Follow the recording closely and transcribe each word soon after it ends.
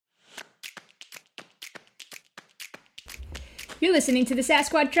You're listening to the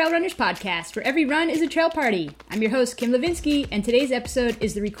Sasquatch Trail Runners podcast, where every run is a trail party. I'm your host, Kim Levinsky, and today's episode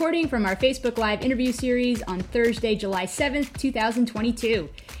is the recording from our Facebook Live interview series on Thursday, July 7th, 2022.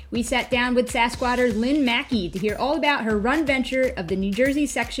 We sat down with Sasquatter Lynn Mackey to hear all about her run venture of the New Jersey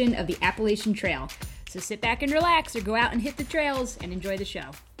section of the Appalachian Trail. So sit back and relax, or go out and hit the trails and enjoy the show.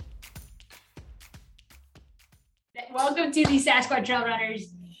 Welcome to the Sasquatch Trail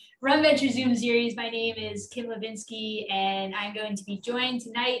Runners Run Venture Zoom series. My name is Kim Levinsky, and I'm going to be joined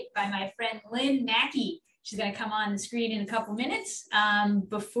tonight by my friend Lynn Mackey. She's going to come on the screen in a couple minutes.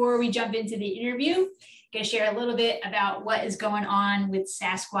 Before we jump into the interview, I'm going to share a little bit about what is going on with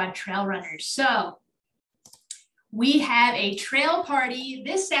Sasquatch Trail Runners. So we have a trail party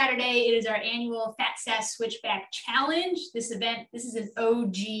this Saturday. It is our annual Fat Sass Switchback Challenge. This is an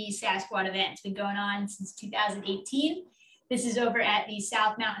OG Sasquatch event. It's been going on since 2018. This is over at the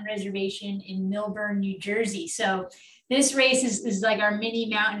South Mountain Reservation in Millburn, New Jersey. So this race is like our mini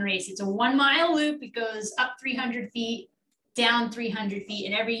mountain race. It's a 1 mile loop. It goes up 300 feet, down 300 feet,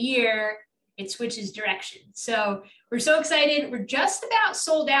 and every year it switches direction. So we're so excited. We're just about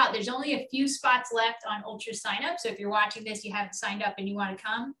sold out. There's only a few spots left on Ultra sign up. So if you're watching this, you haven't signed up and you want to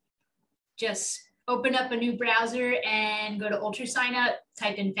come, just open up a new browser and go to Ultra sign up,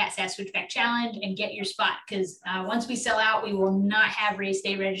 type in Fat Sass Switchback Challenge and get your spot. Because once we sell out, we will not have race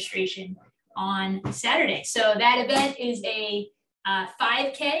day registration on Saturday. So that event is a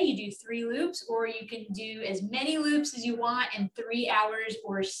 5K. You do 3 loops, or you can do as many loops as you want in 3 hours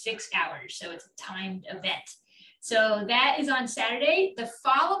or 6 hours. So it's a timed event. So that is on Saturday. The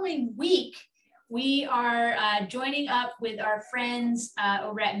following week, we are joining up with our friends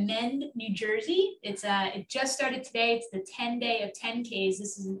over at Mend, New Jersey. It just started today. It's the 10-day of 10Ks.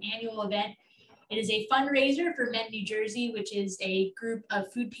 This is an annual event. It is a fundraiser for Mend, New Jersey, which is a group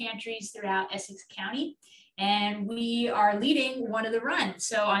of food pantries throughout Essex County. And we are leading one of the runs.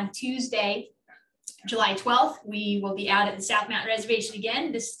 So on Tuesday, July 12th, we will be out at the South Mountain Reservation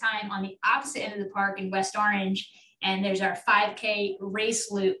again, this time on the opposite end of the park in West Orange. And there's our 5K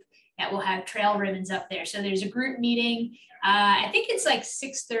race loop that will have trail ribbons up there. So there's a group meeting. I think it's like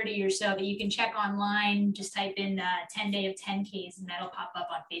 6:30 or so, but you can check online, just type in 10-day of 10Ks and that'll pop up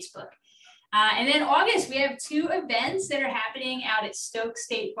on Facebook. And then August, we have 2 events that are happening out at Stokes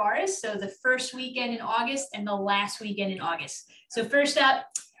State Forest. So the first weekend in August and the last weekend in August. So first up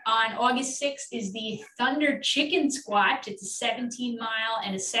on August 6th is the Thunder Chicken Squatch. It's a 17 mile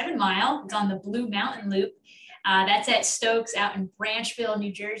and a 7 mile. It's on the Blue Mountain Loop. That's at Stokes out in Branchville,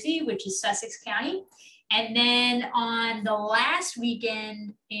 New Jersey, which is Sussex County. And then on the last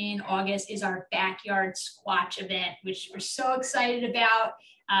weekend in August is our Backyard Squatch event, which we're so excited about.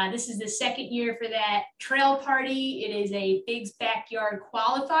 This is the second year for that trail party. It is a Big's Backyard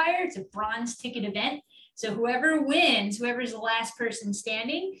qualifier. It's a bronze ticket event. So whoever wins, whoever's the last person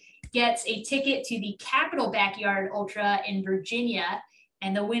standing, gets a ticket to the Capital Backyard Ultra in Virginia.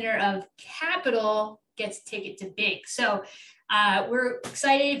 And the winner of Capital gets a ticket to Big. So we're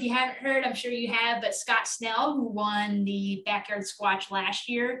excited. If you haven't heard, I'm sure you have, but Scott Snell, who won the Backyard Squatch last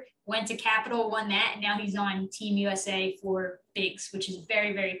year, went to Capital, won that, and now he's on Team USA for Bigs, which is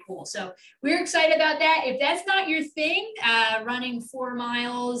very, very cool. So we're excited about that. If that's not your thing, running 4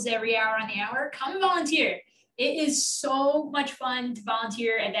 miles every hour on the hour, come volunteer. It is so much fun to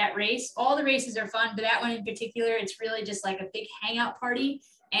volunteer at that race. All the races are fun, but that one in particular, it's really just like a big hangout party.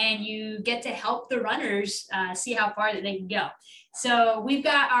 And you get to help the runners see how far that they can go. So we've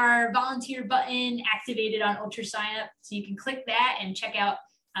got our volunteer button activated on Ultra Sign Up. So you can click that and check out.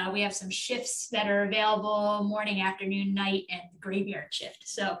 We have some shifts that are available: morning, afternoon, night, and graveyard shift.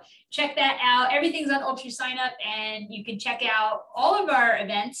 So check that out. Everything's on Ultra Sign Up, and you can check out all of our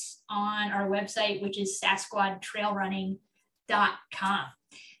events on our website, which is sasquatchtrailrunning.com.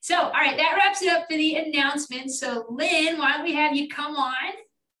 So, all right, that wraps it up for the announcements. So Lynn, why don't we have you come on?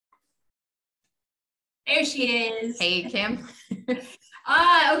 There she is. Hey, Kim.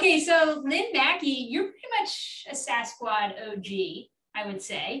 Okay, so Lynn Mackey, you're pretty much a Sasquatch OG, I would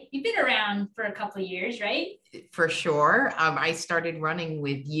say. You've been around for a couple of years, right? For sure. I started running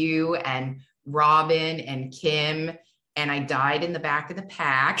with you and Robin and Kim, and I died in the back of the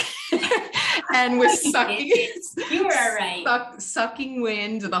pack and was sucking. You were all right. Sucking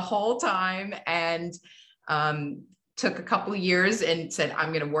wind the whole time, and took a couple of years and said, I'm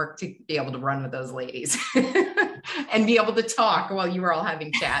going to work to be able to run with those ladies and be able to talk while you were all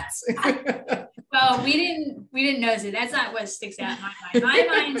having chats. Well, we didn't notice it. That's not what sticks out in my mind. My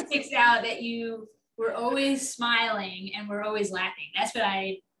mind sticks out that you were always smiling and were always laughing. That's what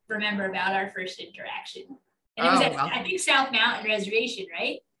I remember about our first interaction. And it was at, I think, South Mountain Reservation,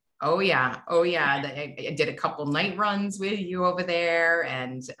 right? Oh yeah. Oh yeah. I did a couple night runs with you over there.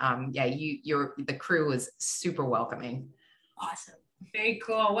 And yeah, the crew was super welcoming. Awesome. Very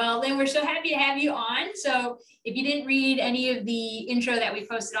cool. Well, Lynn, we're so happy to have you on. So if you didn't read any of the intro that we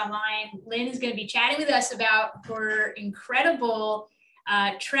posted online, Lynn is going to be chatting with us about her incredible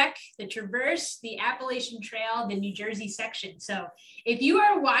trek, the Traverse, the Appalachian Trail, the New Jersey section. So if you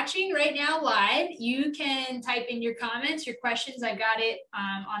are watching right now live, you can type in your comments, your questions. I got it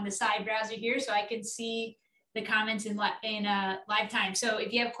on the side browser here so I can see the comments in live time. So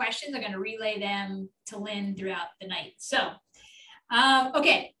if you have questions, I'm going to relay them to Lynn throughout the night. So,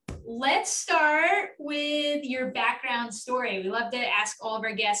 okay, let's start with your background story. We love to ask all of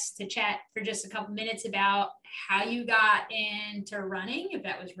our guests to chat for just a couple minutes about how you got into running, if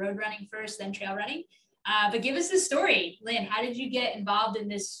that was road running first, then trail running. But give us the story, Lynn. How did you get involved in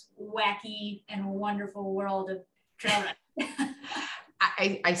this wacky and wonderful world of trail running?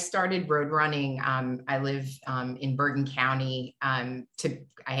 I started road running. I live in Bergen County. I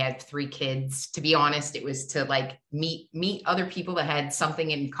had 3 kids. To be honest, it was to like meet other people that had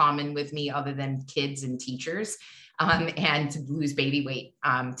something in common with me other than kids and teachers, and to lose baby weight,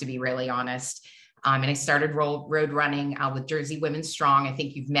 to be really honest. And I started road running with Jersey Women Strong. I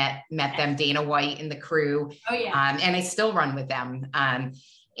think you've met them, Dana White and the crew. Oh yeah. And I still run with them.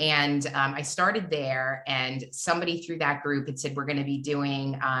 And I started there, and somebody through that group had said, we're going to be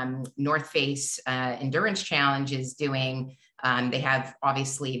doing North Face Endurance Challenges doing, they have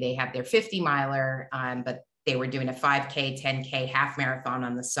their 50 miler, but they were doing a 5K, 10K, half marathon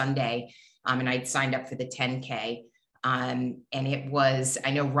on the Sunday. And I'd signed up for the 10K. And it was,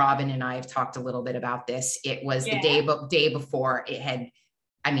 I know Robin and I have talked a little bit about this. It was the day before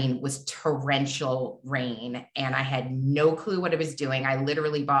was torrential rain, and I had no clue what I was doing. I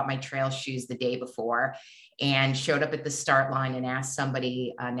literally bought my trail shoes the day before and showed up at the start line and asked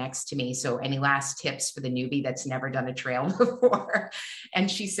somebody next to me, so any last tips for the newbie that's never done a trail before? And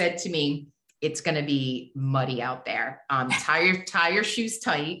she said to me, it's going to be muddy out there. Tie your shoes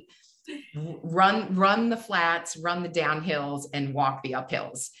tight, run the flats, run the downhills, and walk the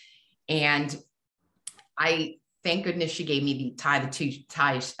uphills. And thank goodness she gave me the tie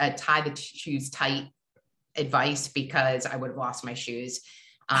the shoes tight advice, because I would have lost my shoes.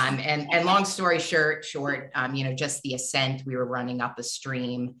 And long story short, just the ascent, we were running up a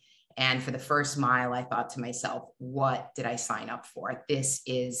stream. And for the first mile, I thought to myself, what did I sign up for? This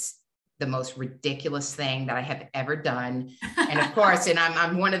is the most ridiculous thing that I have ever done. And of course, and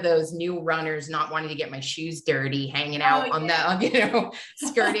I'm one of those new runners, not wanting to get my shoes dirty, hanging out on the,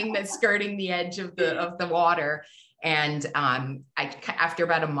 skirting the edge of the water. And after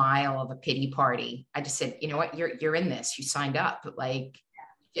about a mile of a pity party, I just said, you know what, you're in this, you signed up, like,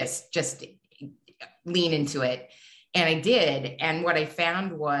 just lean into it. And I did. And what I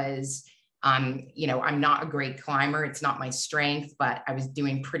found was, I'm not a great climber. It's not my strength, but I was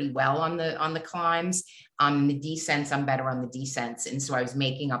doing pretty well on the climbs. The descents, I'm better on the descents. And so I was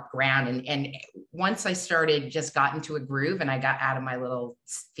making up ground. And once I got into a groove, and I got out of my little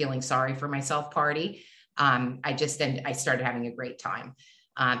feeling sorry for myself party, I started having a great time.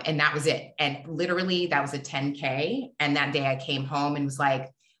 And that was it. And literally that was a 10K. And that day I came home and was like,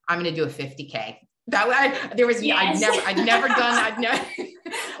 I'm going to do a 50K. I'd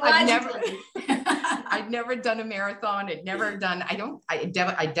never done a marathon. I'd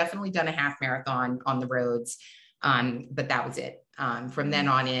definitely done a half marathon on the roads. But that was it. From then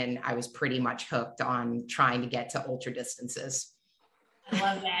on in, I was pretty much hooked on trying to get to ultra distances. I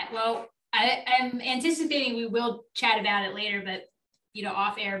love that. Well, I'm anticipating we will chat about it later, but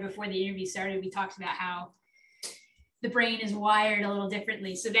off air before the interview started, we talked about how the brain is wired a little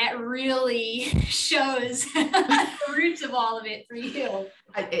differently. So that really shows the roots of all of it for you.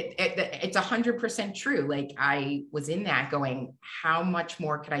 It's 100% true. Like, I was in that going, how much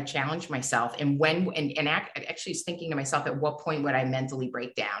more could I challenge myself? And actually was thinking to myself, at what point would I mentally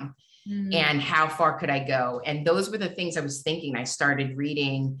break down? And how far could I go? And those were the things I was thinking. I started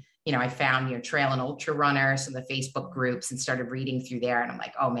reading, I found, trail and ultra runners and the Facebook groups, and started reading through there. And I'm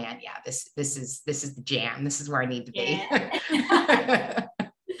like, oh man, yeah, this is the jam. This is where I need to be.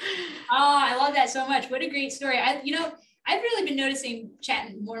 Oh, I love that so much. What a great story. I've really been noticing,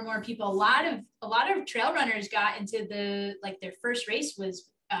 chatting more and more people, a lot of trail runners got into their first race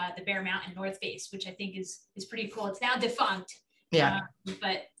was the Bear Mountain North Face, which I think is pretty cool. It's now defunct. Yeah.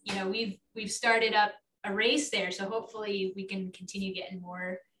 But we've started up a race there. So hopefully we can continue getting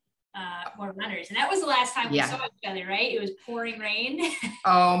more more runners. And that was the last time we Yeah. saw each other, right? It was pouring rain.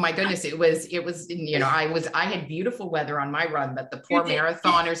 Oh my goodness. It was, I had beautiful weather on my run, but the poor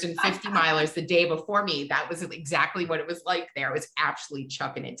marathoners and 50 milers the day before me, that was exactly what it was like there. I was absolutely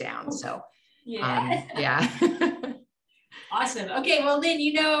chucking it down. So, yeah. Awesome. Okay. Well, Lynn,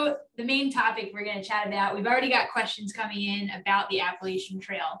 the main topic we're going to chat about, we've already got questions coming in about the Appalachian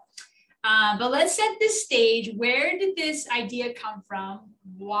Trail. But let's set the stage. Where did this idea come from?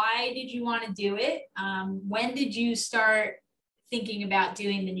 Why did you want to do it? When did you start thinking about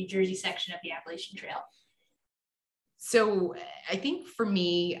doing the New Jersey section of the Appalachian Trail? So I think for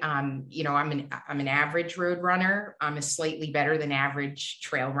me, I'm an average road runner. I'm a slightly better than average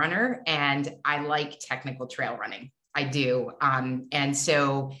trail runner, and I like technical trail running. I do. And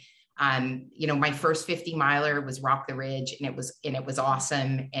so my first 50 miler was Rock the Ridge, and it was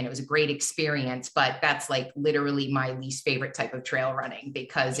awesome. And it was a great experience, but that's like literally my least favorite type of trail running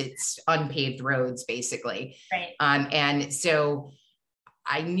because it's unpaved roads basically. Right. And so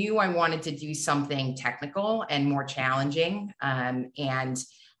I knew I wanted to do something technical and more challenging. And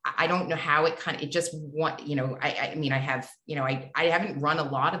I don't know how I haven't run a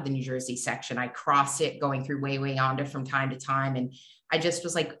lot of the New Jersey section. I cross it going through Wayanda from time to time. And I just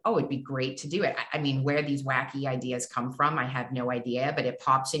was like, oh, it'd be great to do it. I mean, where these wacky ideas come from, I have no idea, but it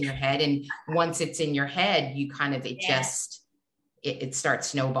pops in your head. And once it's in your head, you kind of, it starts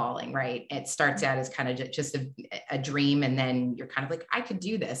snowballing, right? It starts out as kind of just a dream. And then you're kind of like, I could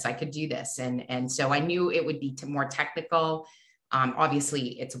do this. And so I knew it would be more technical.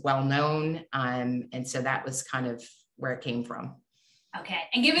 Obviously it's well known. And so that was kind of where it came from. Okay.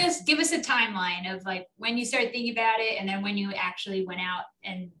 And give us a timeline of like when you started thinking about it and then when you actually went out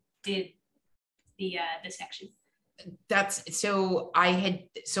and did the section. So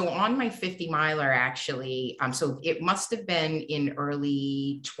on my 50 miler, actually, so it must have been in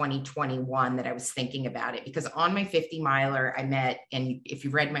early 2021 that I was thinking about it, because on my 50 miler, I met, and if you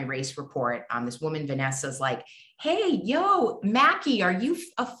read my race report, this woman, Vanessa's like, hey, yo, Mackie, are you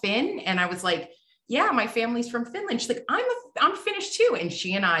a Finn? And I was like, yeah, my family's from Finland. She's like, I'm Finnish too. And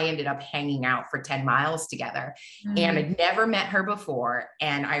she and I ended up hanging out for 10 miles together. Mm-hmm. And I'd never met her before.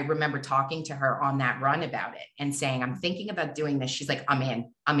 And I remember talking to her on that run about it and saying, I'm thinking about doing this. She's like, I'm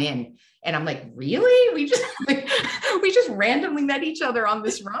in. And I'm like, really? We just randomly met each other on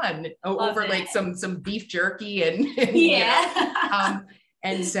this run over like some beef jerky and yeah.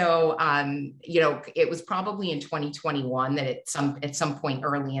 And so, it was probably in 2021 that at some point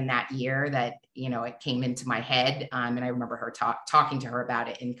early in that year that, it came into my head. And I remember her talking to her about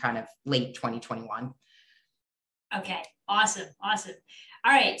it in kind of late 2021. Okay. Awesome. All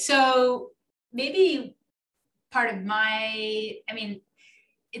right. So maybe part of I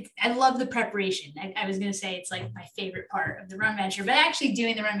love the preparation. I was going to say it's like my favorite part of the Run Venture, but actually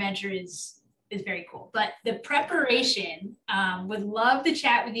doing the Run Venture is very cool. But the preparation, would love to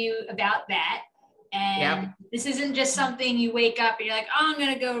chat with you about that. And This isn't just something you wake up and you're like, oh, I'm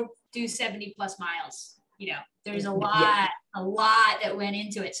going to go do 70 plus miles. There's a lot that went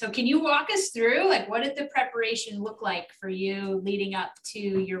into it. So can you walk us through, like, what did the preparation look like for you leading up to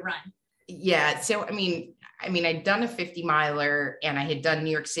your run? Yeah. So, I'd done a 50 miler and I had done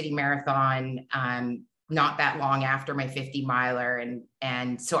New York City Marathon, not that long after my 50 miler.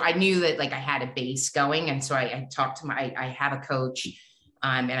 And so I knew that like I had a base going. And so I talked to I have a coach,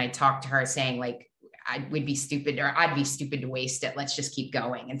 and I talked to her saying like, I'd be stupid to waste it. Let's just keep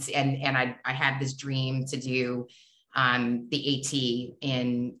going. And I had this dream to do, the AT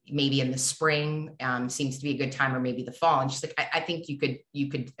maybe in the spring, seems to be a good time, or maybe the fall. And she's like, I think you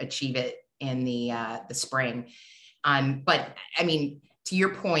could achieve it in the spring. But to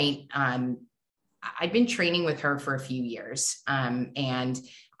your point, I'd been training with her for a few years, and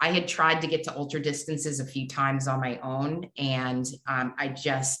I had tried to get to ultra distances a few times on my own, and I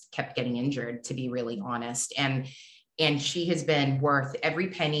just kept getting injured, to be really honest. And she has been worth every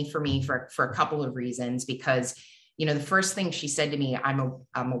penny for me for a couple of reasons, because, the first thing she said to me, I'm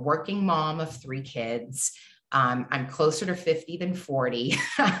a working mom of 3 kids. I'm closer to 50 than 40.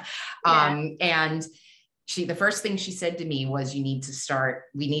 And the first thing she said to me was, we need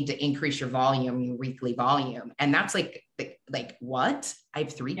to increase your weekly volume. And that's like, what? I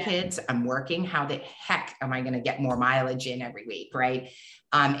have 3 kids. I'm working. How the heck am I going to get more mileage in every week? Right.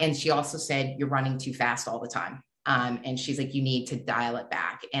 And she also said, you're running too fast all the time. And she's like, you need to dial it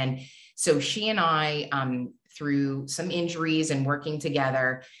back. And so she and I, through some injuries and working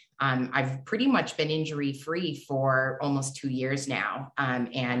together, I've pretty much been injury free for almost 2 years now.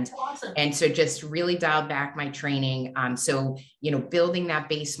 Awesome. And so just really dialed back my training. So, building that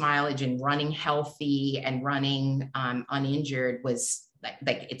base mileage and running healthy and running uninjured was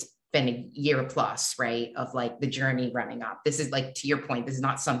like been a year plus, right, of like the journey running up. This is like, to your point, this is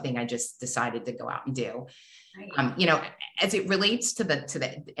not something I just decided to go out and do. Right. You know, as it relates to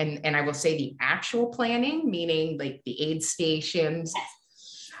and I will say the actual planning, meaning like the aid stations,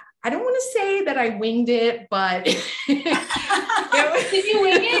 I don't want to say that I winged it, but Did you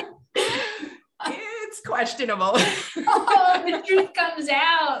wing it? It's questionable. Oh, the truth comes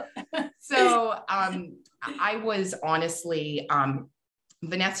out. So I was honestly,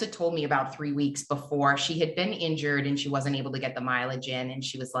 Vanessa told me about 3 weeks before she had been injured and she wasn't able to get the mileage in. And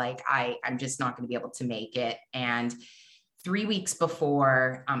she was like, I'm just not going to be able to make it. And 3 weeks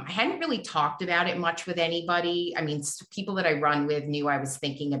before, I hadn't really talked about it much with anybody. I mean, people that I run with knew I was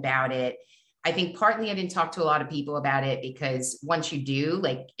thinking about it. I think partly I didn't talk to a lot of people about it because once you do,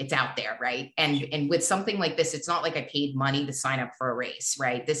 like, it's out there, right? And with something like this, it's not like I paid money to sign up for a race,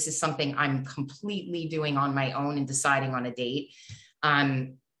 right? This is something I'm completely doing on my own and deciding on a date.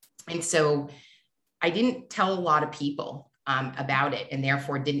 And so I didn't tell a lot of people about it, and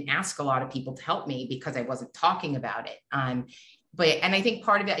therefore didn't ask a lot of people to help me because I wasn't talking about it. And I think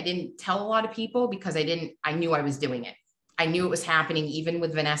part of it, I didn't tell a lot of people because I knew I was doing it. I knew it was happening, even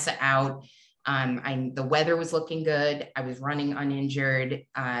with Vanessa out. The weather was looking good. I was running uninjured.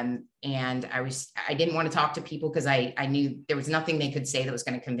 And I didn't want to talk to people because I knew there was nothing they could say that was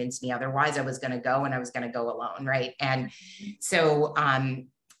going to convince me. Otherwise I was going to go, and I was going to go alone. Right. And so,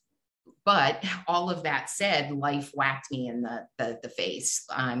 but all of that said, life whacked me in the face.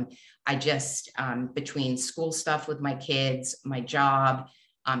 I just, between school stuff with my kids, my job,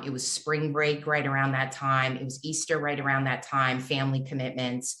 it was spring break right around that time. It was Easter right around that time, family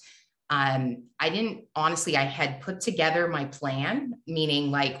commitments. I had put together my plan,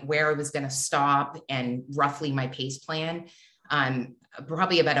 meaning like where I was going to stop and roughly my pace plan,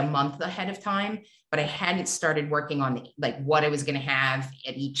 probably about a month ahead of time, but I hadn't started working on what I was going to have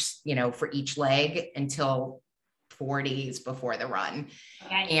at each, for each leg until 4 days before the run.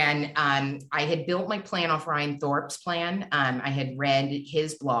 Okay. And I had built my plan off Ryan Thorpe's plan. I had read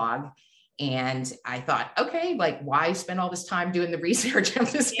his blog. And I thought, okay, like, why spend all this time doing the research? I'm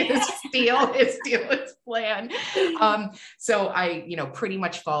just going to steal his plan. So I, pretty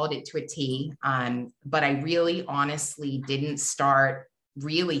much followed it to a T. But I really honestly didn't start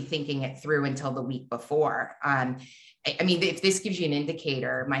really thinking it through until the week before. I mean, if this gives you an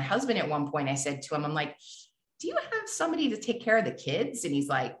indicator, my husband at one point, I said to him, I'm like, do you have somebody to take care of the kids? And he's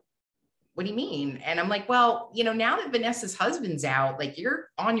like, what do you mean? And I'm like, well, now that Vanessa's husband's out, like, you're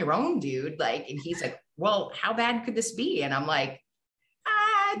on your own, dude. Like, and he's like, well, how bad could this be? And I'm like,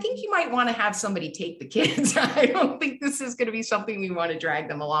 I think you might want to have somebody take the kids. I don't think this is going to be something we want to drag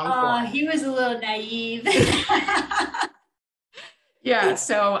them along for. He was a little naive. Yeah.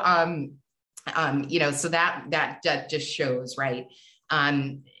 So, so that just shows, right.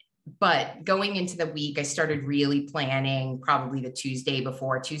 But going into the week, I started really planning probably the Tuesday,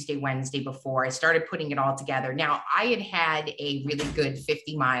 Wednesday before. I started putting it all together. Now, I had a really good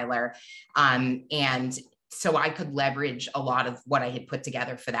 50 miler. And so I could leverage a lot of what I had put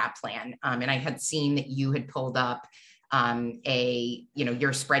together for that plan. And I had seen that you had pulled up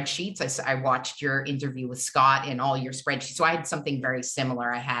your spreadsheets. I watched your interview with Scott and all your spreadsheets. So I had something very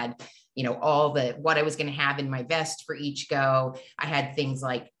similar. I had, what I was going to have in my vest for each go. I had things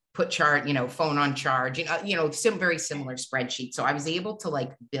like put chart, phone on charge, some very similar spreadsheet. So I was able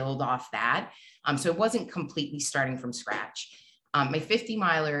to build off that. So it wasn't completely starting from scratch. My 50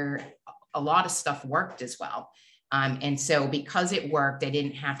 miler, a lot of stuff worked as well. And so because it worked, I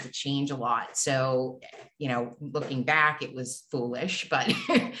didn't have to change a lot. So, looking back, it was foolish, but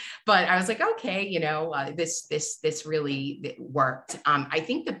I was like, okay, this really worked. I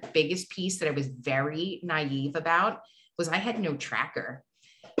think the biggest piece that I was very naive about was I had no tracker.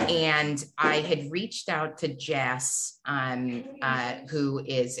 And I had reached out to Jess, who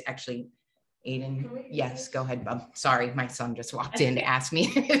is actually Aiden. Yes, go ahead, Bub. Sorry, my son just walked in to ask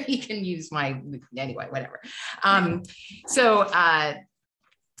me if he can use anyway, whatever. I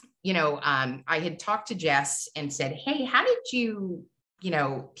had talked to Jess and said, hey, how did you,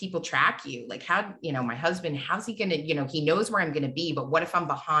 people track you? Like, how, my husband, how's he going to, he knows where I'm going to be, but what if I'm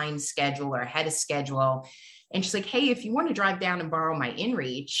behind schedule or ahead of schedule? And she's like, hey, if you want to drive down and borrow my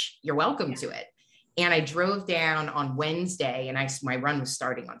InReach, you're welcome to it. And I drove down on Wednesday, and my run was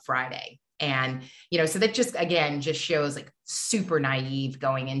starting on Friday. And, so that just shows super naive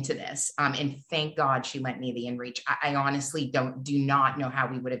going into this. And thank God she lent me the InReach. I honestly do not know how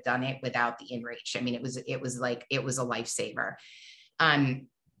we would have done it without the InReach. I mean, it was a lifesaver.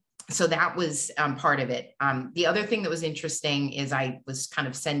 So that was part of it. The other thing that was interesting is I was kind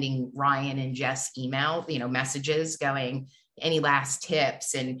of sending Ryan and Jess email, messages going, any last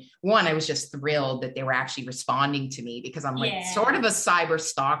tips. And one, I was just thrilled that they were actually responding to me, because I'm like sort of a cyber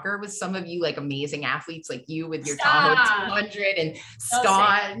stalker with some of you, like amazing athletes like you with your Tahoe 200, and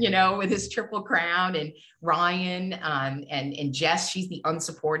Scott, you know, with his Triple Crown, and Ryan, and Jess, she's the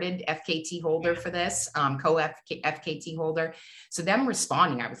unsupported FKT holder for this, FKT holder. So them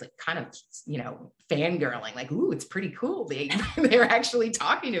responding, I was like kind of, you know, fangirling, like, ooh, it's pretty cool. They're actually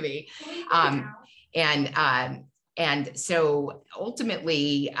talking to me. And so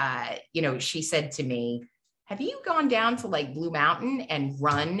ultimately, you know, she said to me, have you gone down to like Blue Mountain and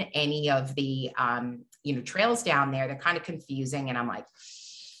run any of the, you know, trails down there? They're kind of confusing. And I'm like,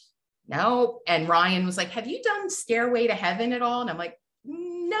 no. And Ryan was like, have you done Stairway to Heaven at all? And I'm like,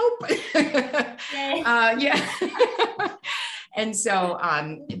 nope. Yeah. And so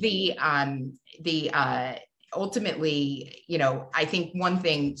ultimately, you know, I think one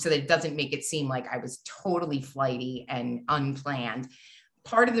thing, so that it doesn't make it seem like I was totally flighty and unplanned,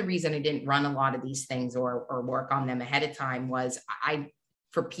 part of the reason I didn't run a lot of these things or work on them ahead of time was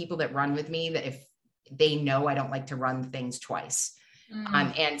for people that run with me, that if they know I don't like to run things twice.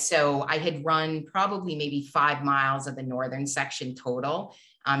 And so I had run probably maybe 5 miles of the northern section total.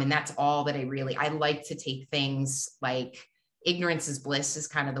 And that's all that I like to take things like ignorance is bliss is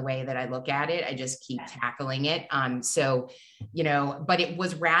kind of the way that I look at it. I just keep tackling it. So, you know, but it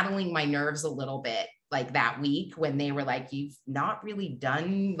was rattling my nerves a little bit, like that week when they were like, you've not really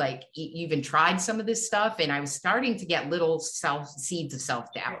done, like, you even tried some of this stuff. And I was starting to get little seeds of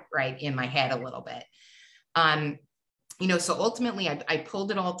self-doubt, right, in my head a little bit. You know, so ultimately I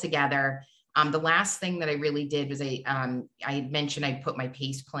pulled it all together. The last thing that I really did was I had mentioned I put my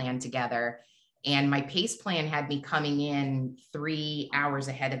pace plan together. And my pace plan had me coming in 3 hours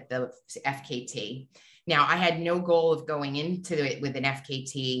ahead of the FKT. Now, I had no goal of going into it with an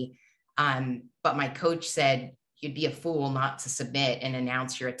FKT, but my coach said, you'd be a fool not to submit and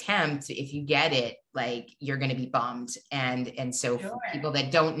announce your attempt. If you get it, like, you're going to be bummed. And so for people that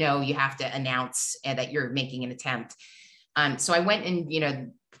don't know, you have to announce that you're making an attempt. So I went and, you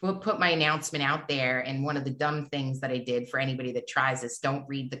know, put my announcement out there. And one of the dumb things that I did, for anybody that tries this, don't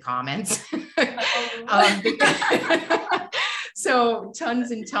read the comments. So tons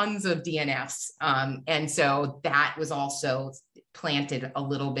and tons of DNFs. And so that was also planted a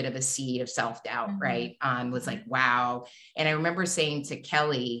little bit of a seed of self-doubt, right? Was like, wow. And I remember saying to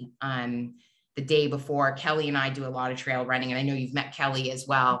Kelly, the day before, Kelly and I do a lot of trail running, and I know you've met Kelly as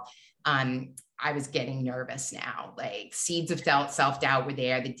well. I was getting nervous now, like seeds of self-doubt were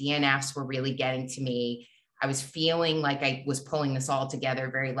there. The DNFs were really getting to me. I was feeling like I was pulling this all together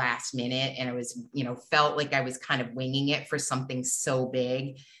very last minute. And I was, you know, felt like I was kind of winging it for something so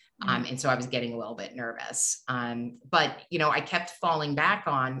big. And so I was getting a little bit nervous. But, you know, I kept falling back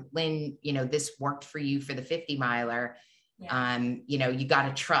on, Lynn, you know, this worked for you for the 50 miler. You know, you got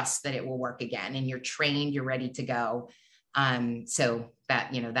to trust that it will work again, and you're trained, you're ready to go. So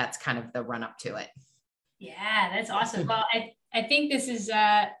that, you know, that's kind of the run up to it. Yeah, that's awesome. Well, I think this is,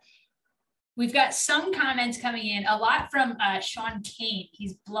 we've got some comments coming in, a lot from Sean Kane.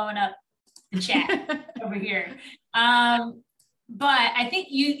 He's blowing up the chat over here. But I think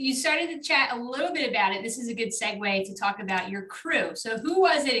you started to chat a little bit about it. This is a good segue to talk about your crew. So who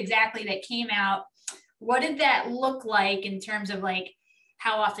was it exactly that came out? What did that look like in terms of, like,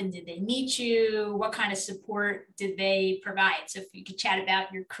 how often did they meet you? What kind of support did they provide? So if you could chat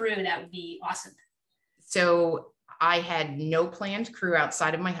about your crew, that would be awesome. So I had no planned crew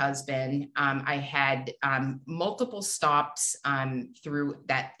outside of my husband. I had multiple stops through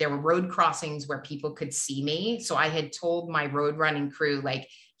that. There were road crossings where people could see me. So I had told my road running crew, like,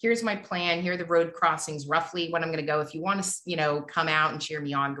 here's my plan. Here are the road crossings, roughly when I'm going to go. If you want to, you know, come out and cheer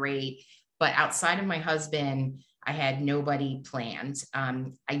me on, great. But outside of my husband, I had nobody planned.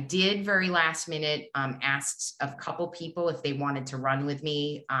 I did very last minute asked a couple people if they wanted to run with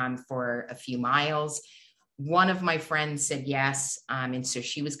me for a few miles. One of my friends said yes. And so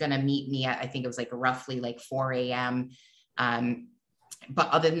she was going to meet me at, I think it was like roughly like 4 a.m. But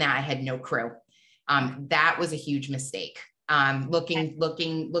other than that, I had no crew. That was a huge mistake.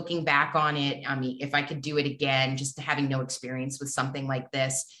 Looking back on it, I mean, if I could do it again, just having no experience with something like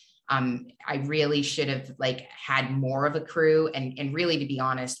this, I really should have like had more of a crew and really, to be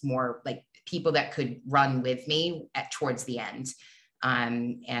honest, more like people that could run with me towards the end.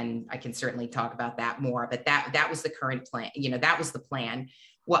 And I can certainly talk about that more, but that was the current plan. You know, that was the plan.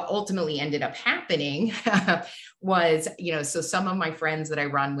 What ultimately ended up happening was, you know, so some of my friends that I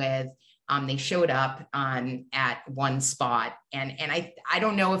run with, they showed up at one spot, and I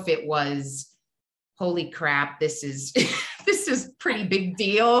don't know if it was, holy crap, this is is pretty big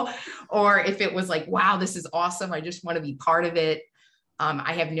deal, or if it was like, wow, this is awesome, I just want to be part of it.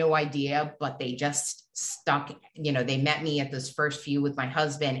 I have no idea, but they just stuck, they met me at those first few with my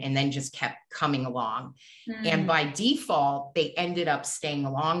husband and then just kept coming along. And by default, they ended up staying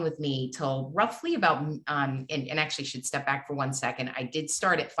along with me till roughly about, and actually should step back for 1 second. I did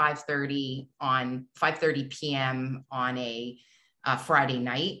start at 5:30 PM on a Friday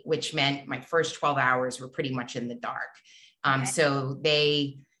night, which meant my first 12 hours were pretty much in the dark. So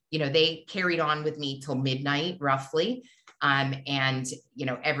they carried on with me till midnight roughly. And,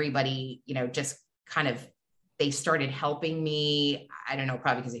 everybody, just kind of, they started helping me. I don't know,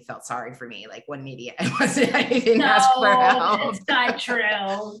 probably because they felt sorry for me. Like, what an idiot I didn't ask for help. It's not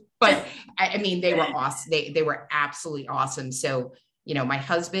true. But I mean, they were awesome. They were absolutely awesome. So, my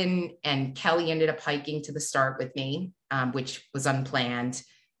husband and Kelly ended up hiking to the start with me, which was unplanned.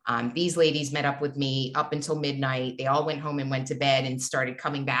 These ladies met up with me up until midnight. They all went home and went to bed and started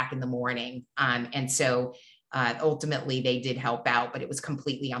coming back in the morning. And so ultimately they did help out, but it was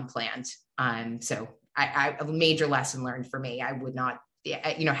completely unplanned. So a major lesson learned for me. I would not,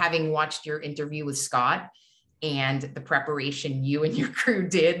 having watched your interview with Scott and the preparation you and your crew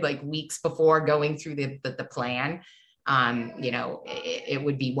did like weeks before going through the plan, it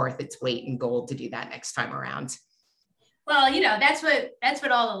would be worth its weight in gold to do that next time around. Well, that's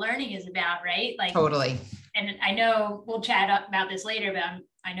what all the learning is about, right? Like, totally. And I know we'll chat about this later, but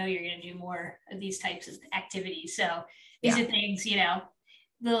I know you're going to do more of these types of activities. So these are things,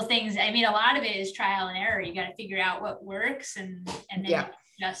 little things. I mean, a lot of it is trial and error. You got to figure out what works and then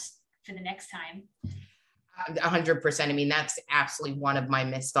adjust for the next time. 100%. I mean, that's absolutely one of my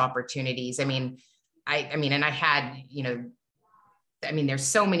missed opportunities. I mean, and I had, there's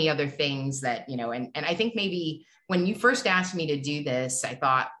so many other things that, and I think maybe when you first asked me to do this, I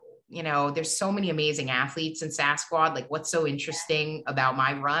thought, there's so many amazing athletes in Sasquatch. Like, what's so interesting about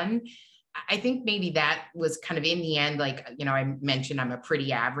my run? I think maybe that was kind of in the end, like, I mentioned I'm a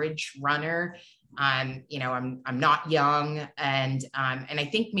pretty average runner. I'm not young. And I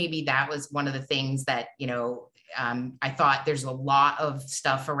think maybe that was one of the things that, I thought there's a lot of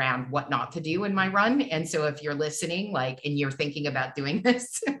stuff around what not to do in my run. And so if you're listening, and you're thinking about doing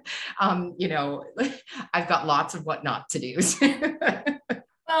this, I've got lots of what not to do.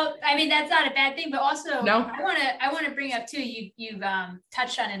 Well, I mean, that's not a bad thing, but also no. I want to bring up too, you've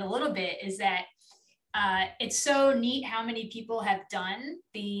touched on it a little bit, is that it's so neat how many people have done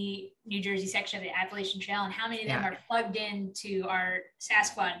the New Jersey section of the Appalachian Trail and how many of them are plugged into our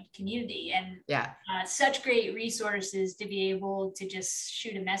Sasquatch community, and such great resources to be able to just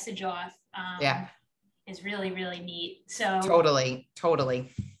shoot a message off is really, really neat. So totally.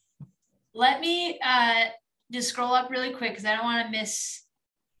 Let me just scroll up really quick because I don't want to miss.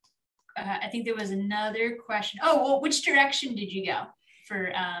 I think there was another question. Oh, well, which direction did you go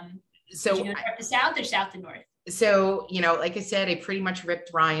for? So did you go north to south or south to north? So, like I said, I pretty much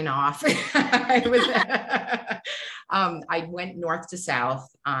ripped Ryan off. I went north to south.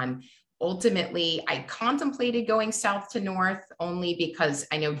 Ultimately, I contemplated going south to north only because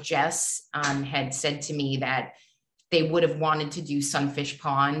I know Jess had said to me that they would have wanted to do Sunfish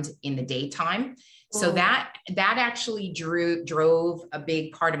Pond in the daytime. So that actually drove a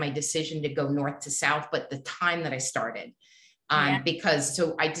big part of my decision to go north to south, but the time that I started. Because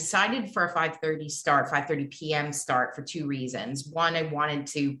I decided for a 5:30 PM start for two reasons. One, I wanted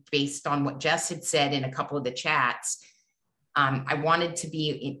to, based on what Jess had said in a couple of the chats, I wanted to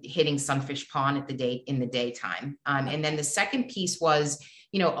be hitting Sunfish Pond in the daytime. And then the second piece was,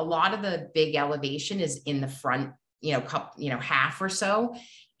 a lot of the big elevation is in the front, half or so.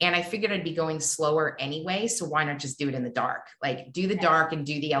 And I figured I'd be going slower anyway. So why not just do it in the dark? Like, do the dark and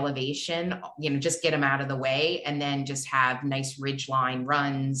do the elevation, just get them out of the way, and then just have nice ridgeline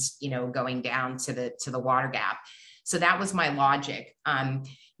runs, going down to the water gap. So that was my logic.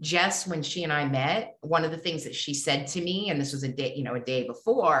 Jess, when she and I met, one of the things that she said to me, and this was a day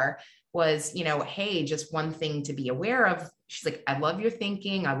before, was, hey, just one thing to be aware of. She's like, I love your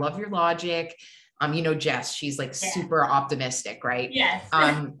thinking. I love your logic. Jess, she's like super optimistic, right? Yes.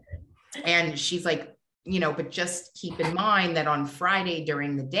 And she's like, but just keep in mind that on Friday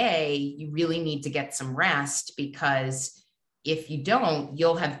during the day, you really need to get some rest, because if you don't,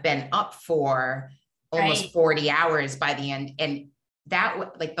 you'll have been up for almost 40 hours by the end. And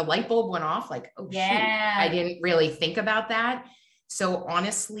that, like, the light bulb went off, like, oh, shoot, I didn't really think about that. So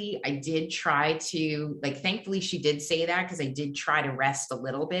honestly, I did try to, thankfully she did say that, because I did try to rest a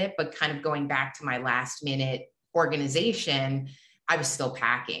little bit, but kind of going back to my last minute organization, I was still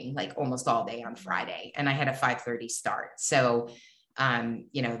packing almost all day on Friday, and I had a 5:30 start. So,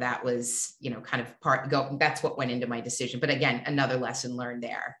 That was, kind of that's what went into my decision. But again, another lesson learned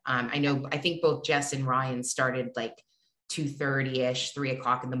there. I think both Jess and Ryan started like 2:30-ish,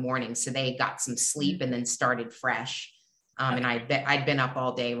 3:00 in the morning. So they got some sleep and then started fresh. And I'd been up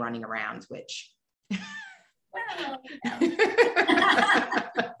all day running around, which. Wow.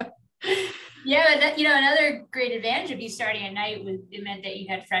 Yeah, that, another great advantage of you starting at night was it meant that you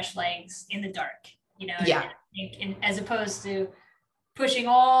had fresh legs in the dark, Yeah. and as opposed to pushing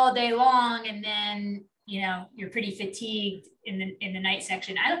all day long and then, you're pretty fatigued in the night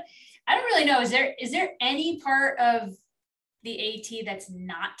section. I don't really know. Is there any part of the AT that's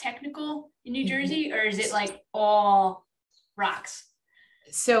not technical in New Jersey, or is it like all rocks?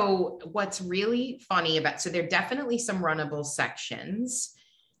 So what's really funny so there are definitely some runnable sections.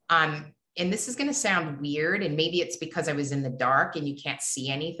 And this is going to sound weird, and maybe it's because I was in the dark and you can't see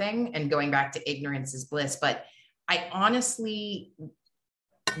anything, and going back to ignorance is bliss. But I honestly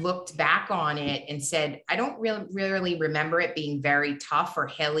looked back on it and said, I don't really remember it being very tough or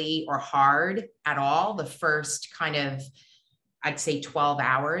hilly or hard at all. The first kind of, I'd say 12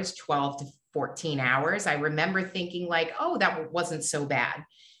 to 14 hours. I remember thinking like, oh, that wasn't so bad.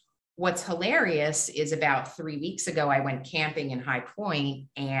 What's hilarious is about 3 weeks ago, I went camping in High Point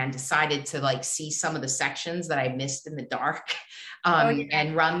and decided to like see some of the sections that I missed in the dark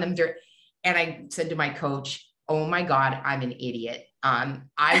and run them. And I said to my coach, oh my God, I'm an idiot.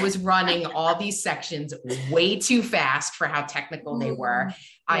 I was running all these sections way too fast for how technical they were. Yeah.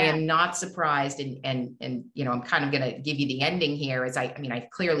 I am not surprised. And I'm kind of going to give you the ending here I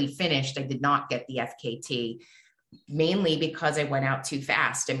clearly finished. I did not get the FKT. Mainly because I went out too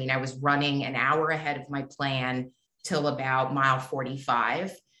fast. I was running an hour ahead of my plan till about mile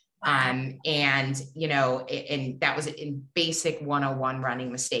 45. Wow. And that was a basic 101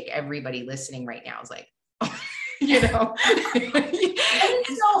 running mistake. Everybody listening right now is like, it's so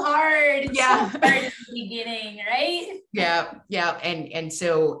hard. Yeah. So hard at the beginning, right? Yeah. Yeah. And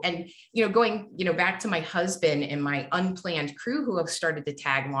going, back to my husband and my unplanned crew who have started to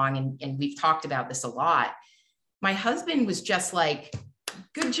tag along, and we've talked about this a lot. My husband was just like,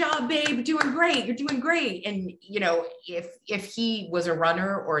 good job, babe, doing great. You're doing great. And, if he was a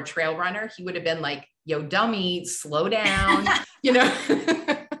runner or a trail runner, he would have been like, yo, dummy, slow down, that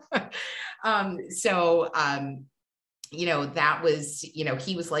was,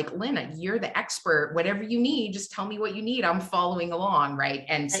 he was like, Lynn, you're the expert, whatever you need, just tell me what you need. I'm following along. Right.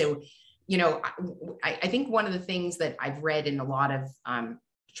 And so, I think one of the things that I've read in a lot of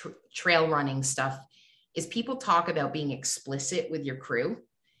trail running stuff is people talk about being explicit with your crew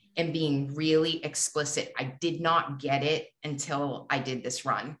and being really explicit. I did not get it until I did this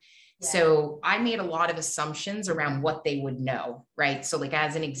run. Yeah. So I made a lot of assumptions around what they would know, right? So like,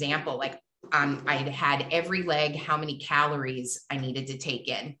 as an example, like I had every leg, how many calories I needed to take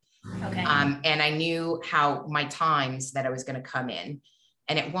in. Okay. And I knew how my times that I was going to come in.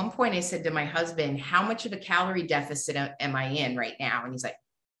 And at one point I said to my husband, how much of a calorie deficit am I in right now? And he's like,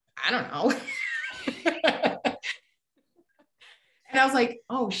 I don't know. And I was like,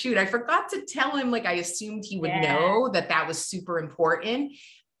 oh shoot, I forgot to tell him, like I assumed he would know that was super important.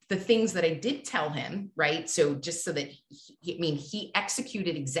 The things that I did tell him, right? So just so that he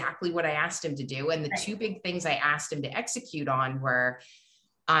executed exactly what I asked him to do. And the two big things I asked him to execute on were,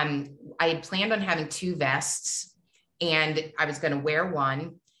 I had planned on having 2 vests, and I was going to wear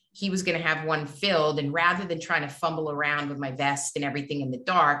one. He was going to have one filled. And rather than trying to fumble around with my vest and everything in the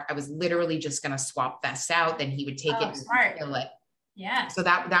dark, I was literally just going to swap vests out. Then he would take it and fill it. Yeah. So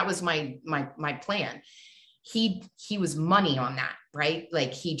that was my plan. He was money on that, right?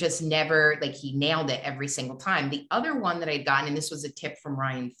 Like he just never, like he nailed it every single time. The other one that I'd gotten, and this was a tip from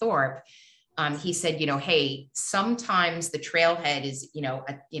Ryan Thorpe. He said, hey, sometimes the trailhead is,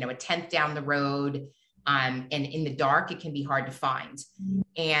 a 10th down the road. And in the dark, it can be hard to find.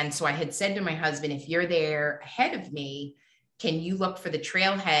 And so I had said to my husband, if you're there ahead of me, can you look for the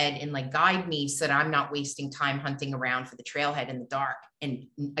trailhead and like guide me so that I'm not wasting time hunting around for the trailhead in the dark? And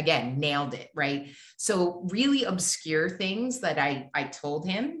again, nailed it. Right. So really obscure things that I told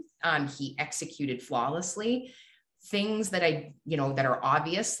him, he executed flawlessly. Things that that are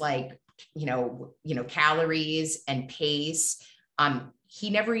obvious, like, calories and pace. He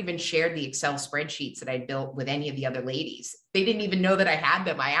never even shared the Excel spreadsheets that I built with any of the other ladies. They didn't even know that I had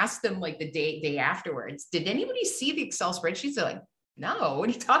them. I asked them like the day afterwards, did anybody see the Excel spreadsheets? They're like, no, what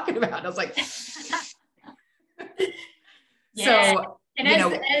are you talking about? I was like, yeah. So, and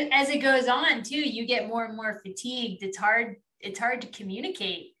as it goes on too, you get more and more fatigued. It's hard to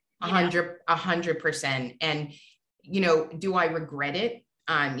communicate. 100%. And, do I regret it?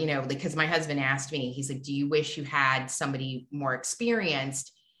 you know, because my husband asked me, he's like, do you wish you had somebody more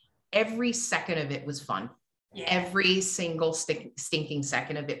experienced? Every second of it was fun. Yeah. Every single stinking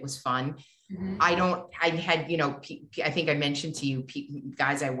second of it was fun. Mm-hmm. I had, you know, I think I mentioned to you,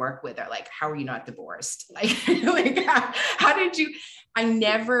 guys I work with are like, how are you not divorced? Like how did you, I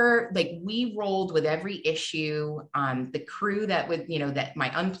never, like, we rolled with every issue. The crew that would, you know, that my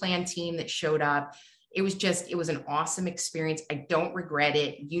unplanned team that showed up, it was an awesome experience. I don't regret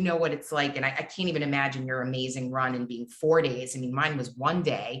it. You know what it's like. And I can't even imagine your amazing run and being 4 days. I mean, mine was 1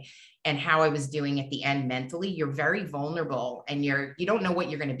 day, and how I was doing at the end mentally. You're very vulnerable, and you don't know what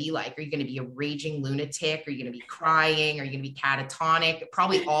you're going to be like. Are you going to be a raging lunatic? Are you going to be crying? Are you going to be catatonic?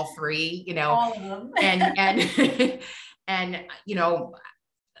 Probably all three, you know, all of them. and, and, you know,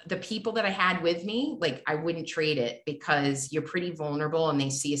 the people that I had with me, like, I wouldn't trade it, because you're pretty vulnerable and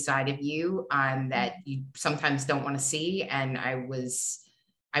they see a side of you that you sometimes don't want to see. And I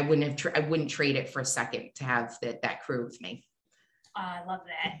wouldn't trade it for a second to have that crew with me. I love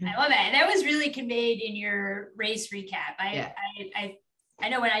that. I love that. And that was really conveyed in your race recap. I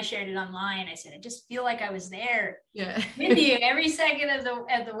know when I shared it online, I said, I just feel like I was there with you every second of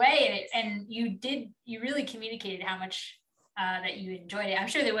the way. And you really communicated how much that you enjoyed it. I'm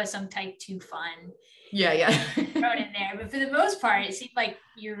sure there was some type 2 fun. Yeah. thrown in there, but for the most part, it seemed like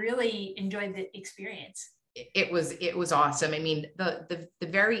you really enjoyed the experience. It was awesome. I mean, the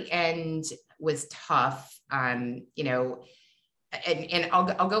very end was tough. You know, and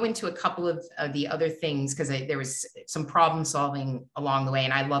I'll go into a couple of the other things, because there was some problem solving along the way,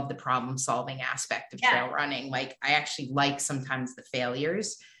 and I love the problem solving aspect of trail running. Like, I actually like sometimes the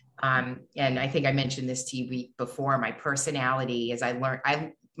failures. And I think I mentioned this to you before. My personality is, I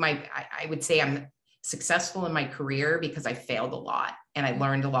would say I'm successful in my career because I failed a lot and I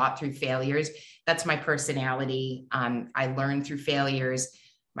learned a lot through failures. That's my personality. I learned through failures.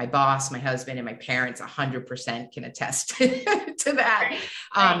 My boss, my husband, and my parents 100% can attest to that.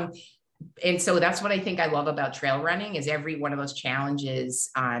 Right. And so that's what I think I love about trail running, is every one of those challenges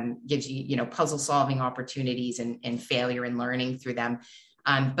gives you, you know, puzzle solving opportunities and failure and learning through them.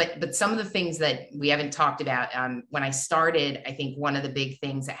 But some of the things that we haven't talked about, when I started, I think one of the big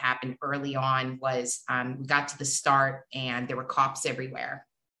things that happened early on was we got to the start and there were cops everywhere.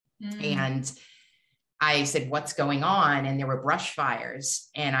 And I said, what's going on? And there were brush fires.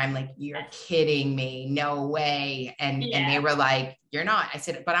 And I'm like, you're kidding me. No way. And they were like, you're not. I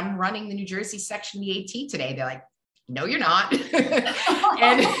said, but I'm running the New Jersey section of the AT today. They're like, no, you're not.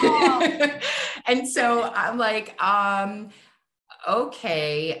 and so I'm like,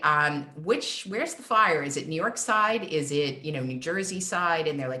 okay, where's the fire? Is it New York side? Is it, you know, New Jersey side?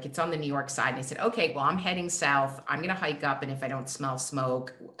 And they're like, it's on the New York side. And I said, okay, well, I'm heading south. I'm going to hike up. And if I don't smell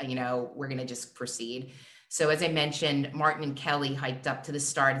smoke, you know, we're going to just proceed. So as I mentioned, Martin and Kelly hiked up to the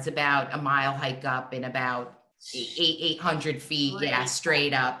start. It's about a mile hike up in about 800 feet.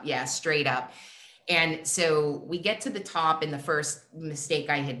 Straight up. And so we get to the top, and the first mistake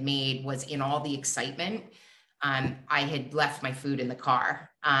I had made was, in all the excitement, I had left my food in the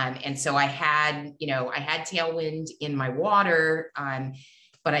car. And so I had tailwind in my water,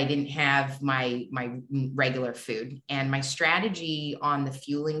 but I didn't have my regular food. And my strategy on the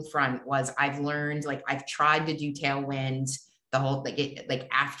fueling front was, I've learned, like, I've tried to do tailwind the whole, like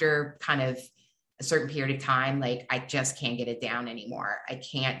after kind of a certain period of time, like, I just can't get it down anymore. I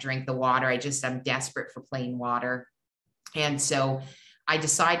can't drink the water. I'm desperate for plain water. And so I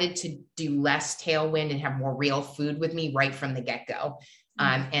decided to do less tailwind and have more real food with me right from the get-go.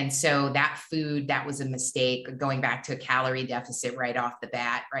 And so that was a mistake, going back to a calorie deficit right off the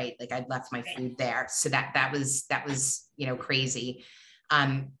bat, right? Like, I'd left my food there. So that was, you know, crazy.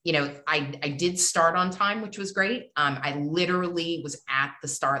 You know, I did start on time, which was great. I literally was at the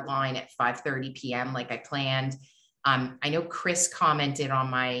start line at 5:30 p.m. like I planned. I know Chris commented on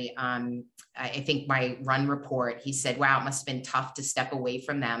my, I think my run report. He said, wow, it must've been tough to step away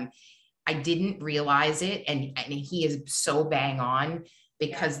from them. I didn't realize it. And he is so bang on,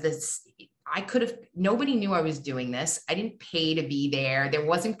 because nobody knew I was doing this. I didn't pay to be there. There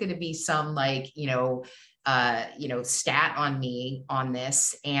wasn't going to be some, like, stat on me on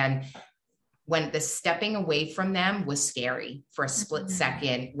this. And when the stepping away from them was scary for a split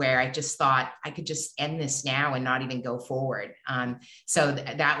second, where I just thought I could just end this now and not even go forward. So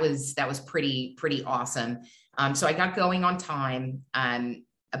that was pretty awesome. So I got going on time.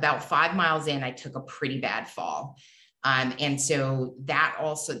 About 5 miles in, I took a pretty bad fall. And so that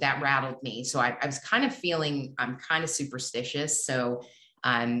rattled me. So I was kind of feeling, I'm kind of superstitious. So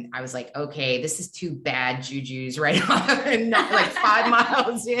I was like, okay, this is too bad juju's right off, and not like 5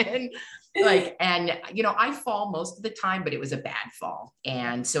 miles in. like, and I fall most of the time, but it was a bad fall.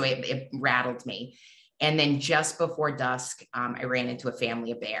 And so it rattled me. And then just before dusk, I ran into a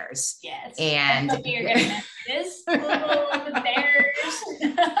family of bears. Yes. And you're gonna mention this. Oh, the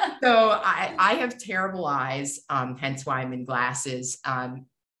bears. So I have terrible eyes, hence why I'm in glasses.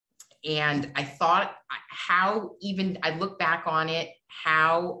 And I thought I look back on it,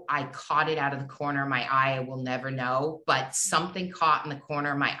 how I caught it out of the corner of my eye, I will never know, but something caught in the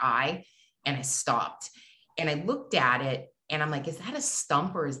corner of my eye and I stopped and I looked at it and I'm like, is that a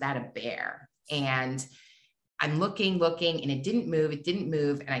stump or is that a bear? And I'm looking, and it didn't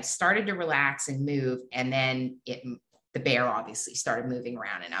move. And I started to relax and move. And then the bear obviously started moving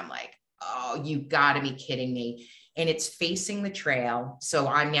around and I'm like, oh, you gotta be kidding me. And it's facing the trail. So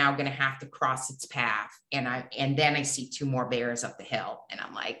I'm now going to have to cross its path. And then I see two more bears up the hill and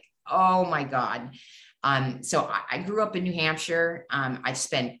I'm like, oh my God. So I grew up in New Hampshire. I've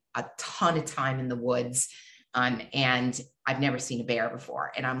spent a ton of time in the woods. And I've never seen a bear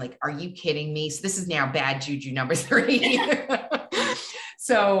before. And I'm like, are you kidding me? So this is now bad juju number 3.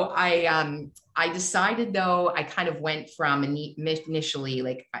 So I decided though, I kind of went from initially,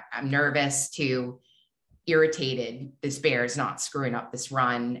 like I'm nervous to irritated. This bear is not screwing up this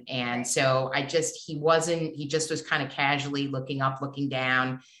run. And so he just was kind of casually looking up, looking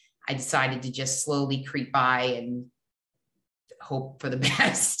down. I decided to just slowly creep by and hope for the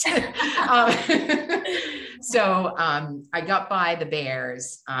best. So I got by the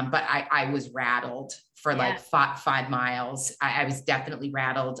bears, but I was rattled for like 5 miles. I was definitely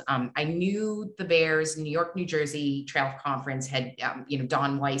rattled. I knew the bears, New York, New Jersey Trail Conference had,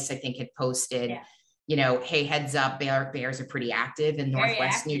 Don Weiss, I think, had posted, hey, heads up, bears are pretty active in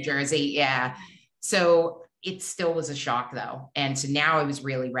Northwest New Jersey. Yeah. So it still was a shock though. And so now I was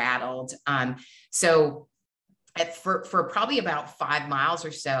really rattled. So for probably about 5 miles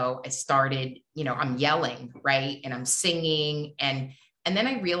or so, I started, I'm yelling, right? And I'm singing and then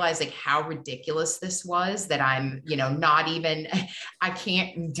I realized like how ridiculous this was that I'm, not even, I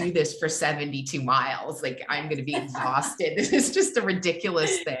can't do this for 72 miles. Like I'm going to be exhausted. This is just a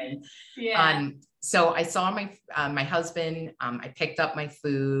ridiculous thing. Yeah. So I saw my husband, I picked up my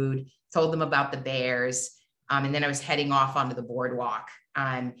food, told them about the bears. And then I was heading off onto the boardwalk.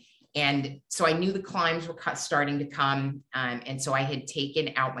 And so I knew the climbs were starting to come. And so I had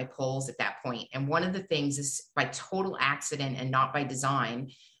taken out my poles at that point. And one of the things is by total accident and not by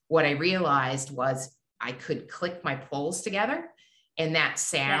design, what I realized was I could click my poles together and that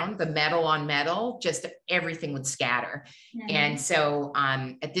sound, the metal on metal, just everything would scatter. Mm-hmm. And so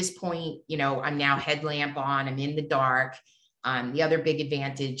at this point, I'm now headlamp on, I'm in the dark. The other big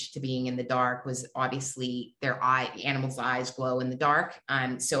advantage to being in the dark was obviously animals' eyes glow in the dark.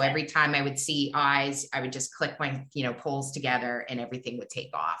 So every time I would see eyes, I would just click my, poles together and everything would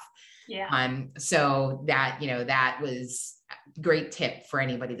take off. Yeah. So that was a great tip for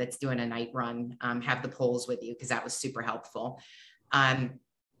anybody that's doing a night run, have the poles with you, because that was super helpful. And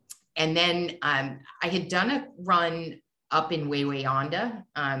then I had done a run up in Wawayanda,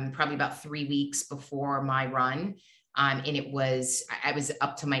 probably about 3 weeks before my run. And I was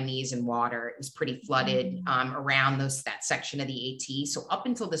up to my knees in water. It was pretty flooded around that section of the AT. So up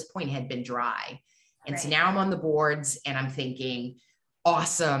until this point it had been dry. And so now I'm on the boards and I'm thinking,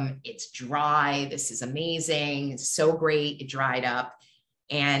 awesome, it's dry. This is amazing. It's so great. It dried up.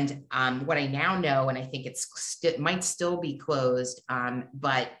 And what I now know, and I think it might still be closed,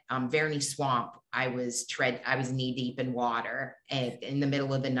 but Verney Swamp, I was knee deep in water in the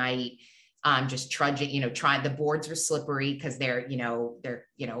middle of the night. Just trudging, the boards were slippery because they're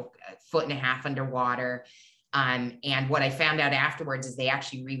a foot and a half underwater. And what I found out afterwards is they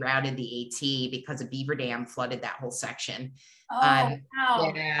actually rerouted the AT because a beaver dam flooded that whole section. Oh,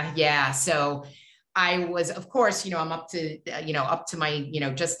 wow. Yeah. So I was, of course, I'm up to my,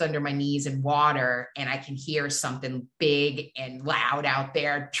 just under my knees in water, and I can hear something big and loud out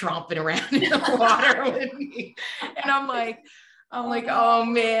there tromping around in the water with me. And I'm like, oh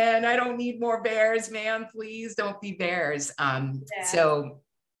man, I don't need more bears, man. Please don't be bears. So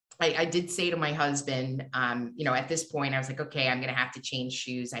I did say to my husband, at this point I was like, okay, I'm going to have to change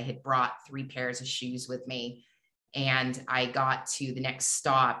shoes. I had brought 3 pairs of shoes with me, and I got to the next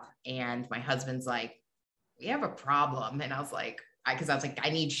stop and my husband's like, we have a problem. And I was like, I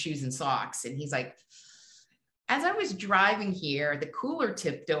need shoes and socks. And he's like, as I was driving here, the cooler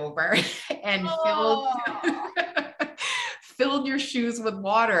tipped over and filled your shoes with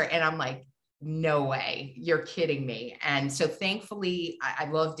water. And I'm like, no way, you're kidding me. And so thankfully, I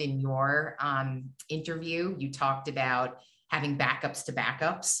loved in your interview, you talked about having backups to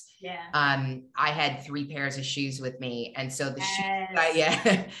backups. Yeah. I had 3 pairs of shoes with me. And so the shoes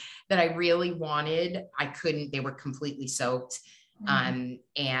Yes. that I really wanted, I couldn't, they were completely soaked.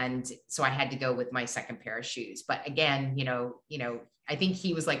 And so I had to go with my second pair of shoes. But again, I think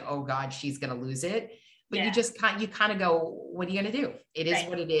he was like, oh God, she's going to lose it. But Yeah. you kind of go, what are you going to do? It is Right.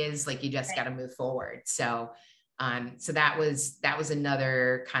 what it is. Like, you just got to move forward. So, so that was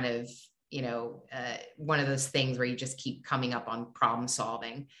another kind of, one of those things where you just keep coming up on problem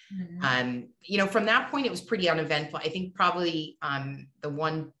solving. From that point, it was pretty uneventful. I think probably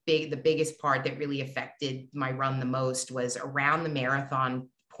the biggest part that really affected my run the most was around the marathon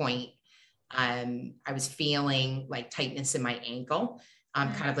point. I was feeling like tightness in my ankle,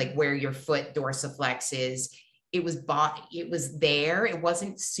 kind of like where your foot dorsiflex is. It was there. It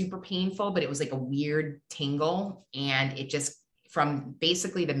wasn't super painful, but it was like a weird tingle. And it just, from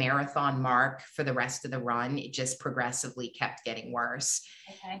basically the marathon mark for the rest of the run, it just progressively kept getting worse.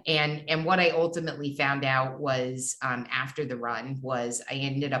 Okay. And what I ultimately found out was, after the run, was I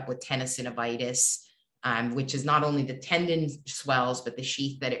ended up with tenosynovitis, which is not only the tendon swells, but the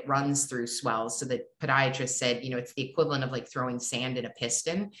sheath that it runs through swells. So the podiatrist said, it's the equivalent of like throwing sand in a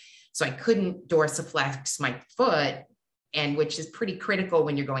piston. So I couldn't dorsiflex my foot, and which is pretty critical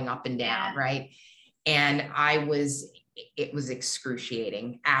when you're going up and down, right? And it was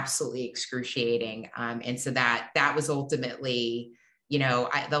excruciating, absolutely excruciating. And so that was ultimately,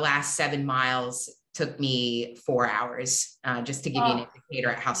 the last 7 miles took me 4 hours, just to give you an indicator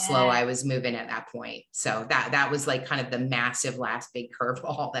at how slow I was moving at that point. So that was like kind of the massive last big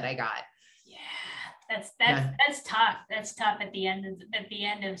curveball that I got. Yeah, that's tough. That's tough at the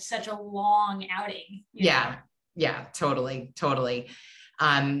end of such a long outing. Yeah, totally.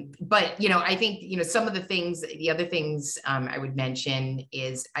 But, I think, some of the other things I would mention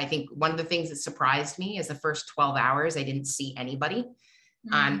is, I think one of the things that surprised me is the first 12 hours, I didn't see anybody,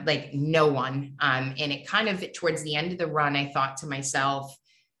 like no one. And it kind of, towards the end of the run, I thought to myself,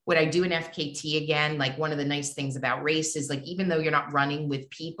 would I do an FKT again? Like, one of the nice things about races, like, even though you're not running with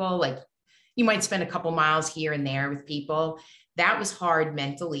people, like, you might spend a couple miles here and there with people. That was hard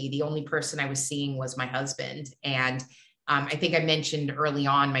mentally. The only person I was seeing was my husband. And I think I mentioned early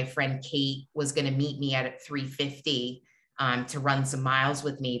on, my friend Kate was going to meet me at 3:50 to run some miles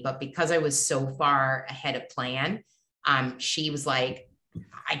with me. But because I was so far ahead of plan, she was like,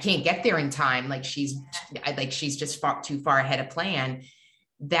 I can't get there in time. Like, she's just too far ahead of plan.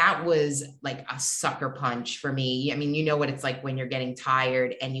 That was like a sucker punch for me. I mean, you know what it's like when you're getting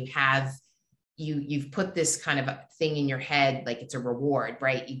tired and you've put this kind of a thing in your head, like it's a reward,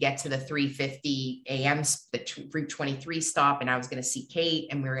 right? You get to the 3:50 a.m., the Route 23 stop, and I was going to see Kate,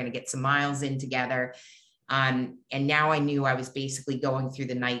 and we were going to get some miles in together. And now I knew I was basically going through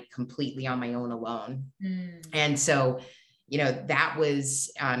the night completely on my own alone. And so, that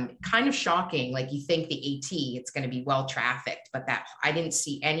was kind of shocking. Like, you think the AT, it's going to be well trafficked, but that I didn't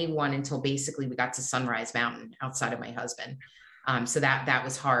see anyone until basically we got to Sunrise Mountain outside of my husband. So that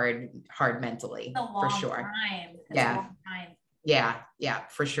was hard mentally, for sure. Yeah,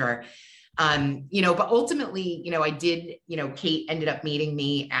 for sure. But ultimately, I did, Kate ended up meeting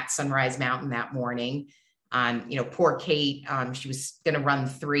me at Sunrise Mountain that morning. Poor Kate, she was going to run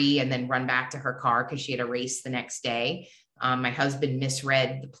 3 and then run back to her car because she had a race the next day. My husband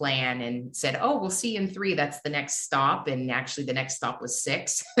misread the plan and said, oh, we'll see you in 3. That's the next stop. And actually the next stop was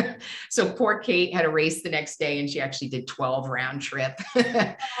 6. So poor Kate had a race the next day, and she actually did 12 round trip.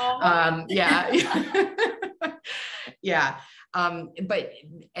 Yeah.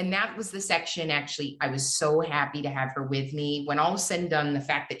 And that was the section. Actually, I was so happy to have her with me. When all was said and done, the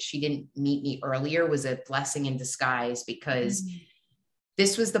fact that she didn't meet me earlier was a blessing in disguise, because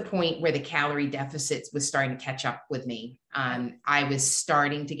this was the point where the calorie deficit was starting to catch up with me. I was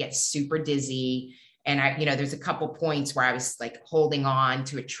starting to get super dizzy. And there's a couple points where I was like holding on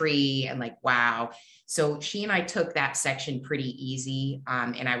to a tree and like, wow. So she and I took that section pretty easy.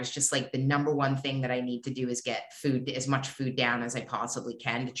 And I was just like, the number one thing that I need to do is get as much food down as I possibly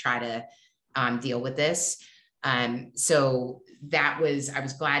can to try to deal with this. So I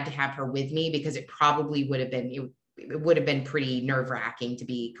was glad to have her with me, because it probably would have been, it would have been pretty nerve-wracking to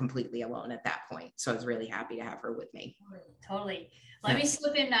be completely alone at that point. So I was really happy to have her with me. Totally. Let me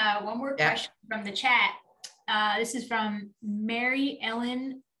slip in one more question from the chat. This is from Mary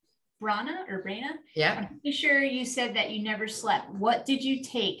Ellen Brana. Yeah. I'm pretty sure you said that you never slept. What did you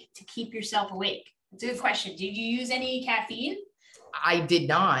take to keep yourself awake? It's a good question. Did you use any caffeine? I did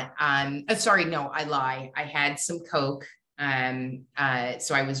not. Sorry, no, I lie. I had some Coke.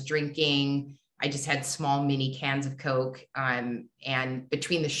 So I was drinking. I just had small mini cans of Coke. And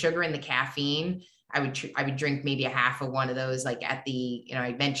between the sugar and the caffeine, I would drink maybe a half of one of those, like at the,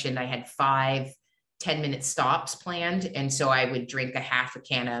 I mentioned I had 5 10-minute stops planned. And so I would drink a half a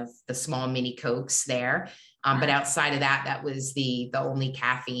can of the small mini Cokes there. But outside of that, that was the only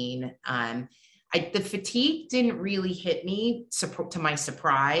caffeine. The fatigue didn't really hit me to my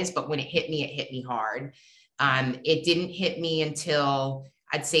surprise, but when it hit me hard. It didn't hit me until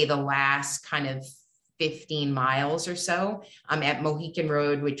I'd say the last kind of 15 miles or so. At Mohican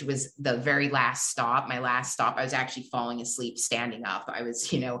Road, which was the very last stop. My last stop, I was actually falling asleep standing up. I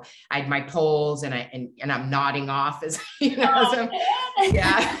was, I had my poles and I'm nodding off as, yeah.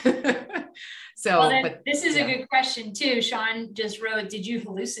 So, well, but this is a good question too. Sean just wrote, did you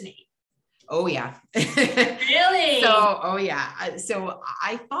hallucinate? Oh yeah. Really? Oh yeah. So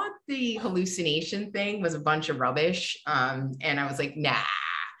I thought the hallucination thing was a bunch of rubbish. And I was like, nah.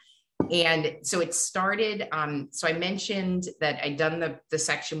 And so it started, so I mentioned that I'd done the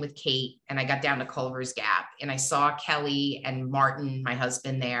section with Kate and I got down to Culver's Gap and I saw Kelly and Martin, my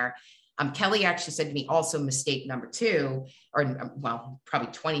husband there. Kelly actually said to me, also mistake number 2, or well,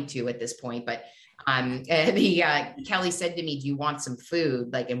 probably 22 at this point, but Kelly said to me, do you want some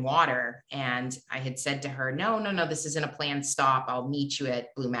food, like in water? And I had said to her, no, this isn't a planned stop. I'll meet you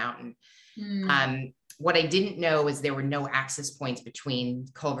at Blue Mountain. What I didn't know is there were no access points between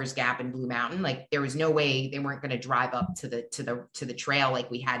Culver's Gap and Blue Mountain. Like there was no way they weren't going to drive up to the trail like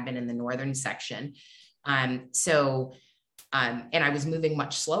we had been in the northern section. And I was moving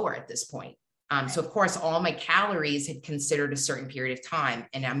much slower at this point. So of course, all my calories had considered a certain period of time,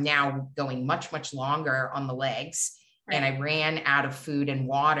 and I'm now going much, much longer on the legs. Right. And I ran out of food and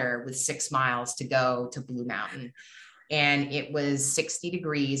water with 6 miles to go to Blue Mountain. And it was 60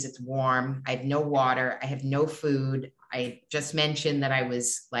 degrees. It's warm. I have no water. I have no food. I just mentioned that I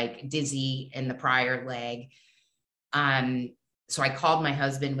was like dizzy in the prior leg. So I called my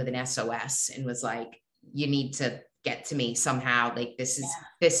husband with an SOS and was like, you need to get to me somehow. Like this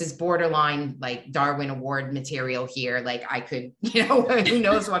is borderline like Darwin Award material here. Like I could, who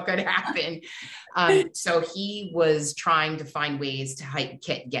knows what could happen. So he was trying to find ways to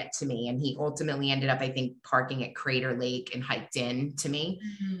get to me. And he ultimately ended up, I think, parking at Crater Lake and hiked in to me.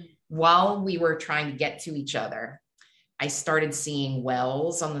 Mm-hmm. While we were trying to get to each other, I started seeing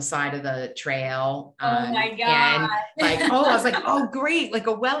wells on the side of the trail. Oh my God. And I was like, oh, great. Like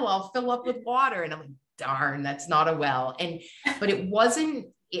a well, I'll fill up with water. And I'm like, darn, that's not a well. But it wasn't,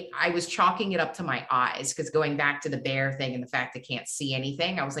 I was chalking it up to my eyes, because going back to the bear thing and the fact I can't see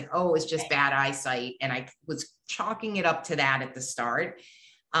anything, I was like, oh, it's just bad eyesight. And I was chalking it up to that at the start.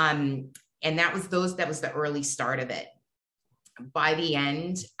 And that was the early start of it. By the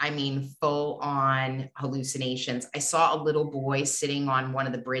end, I mean, full on hallucinations. I saw a little boy sitting on one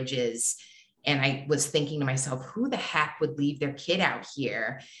of the bridges, and I was thinking to myself, who the heck would leave their kid out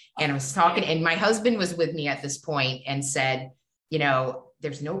here? And I was talking, and my husband was with me at this point and said,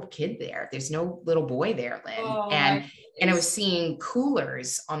 there's no kid there. There's no little boy there, Lynn. Oh, and I was seeing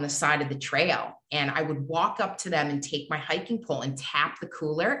coolers on the side of the trail, and I would walk up to them and take my hiking pole and tap the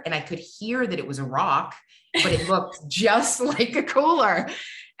cooler, and I could hear that it was a rock, but it looked just like a cooler.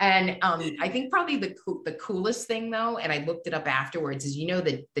 And I think probably the coolest thing though, and I looked it up afterwards, is,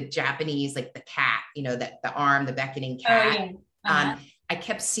 the Japanese, like the cat, the beckoning cat. Oh, yeah. I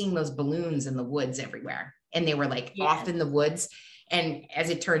kept seeing those balloons in the woods everywhere, and they were like off in the woods. And as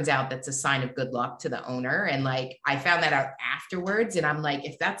it turns out, that's a sign of good luck to the owner. And like, I found that out afterwards, and I'm like,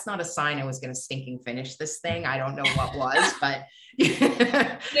 if that's not a sign I was going to stinking finish this thing, I don't know what was, but.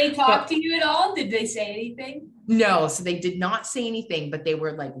 Did they talk to you at all? Did they say anything? No, so they did not say anything, but they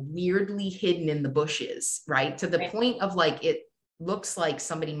were like weirdly hidden in the bushes, right? To the point of like, it looks like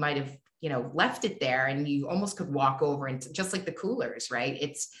somebody might have, left it there, and you almost could walk over and just like the coolers, right?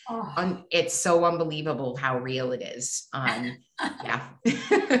 It's so unbelievable how real it is. Yeah.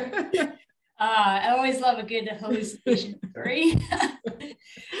 I always love a good hallucination story.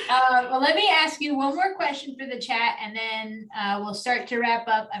 Well, let me ask you one more question for the chat, and then we'll start to wrap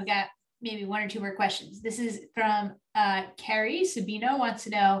up. I've got maybe 1 or 2 more questions. This is from Carrie Sabino, wants to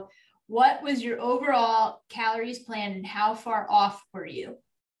know, what was your overall calories plan and how far off were you?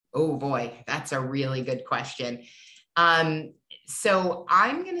 Oh boy, that's a really good question. So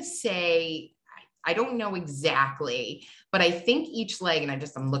I'm going to say, I don't know exactly, but I think each leg,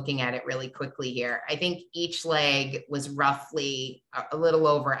 and I'm looking at it really quickly here. I think each leg was roughly a little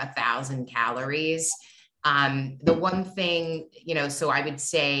over 1,000 calories. The one thing, so I would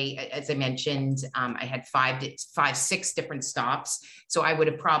say, as I mentioned, I had 6 different stops. So I would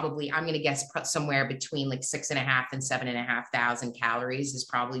have probably, I'm going to guess somewhere between like 6.5 and 7,500 calories is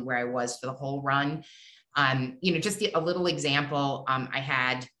probably where I was for the whole run. Just a little example. I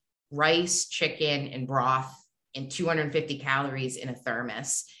had rice, chicken, and broth, and 250 calories in a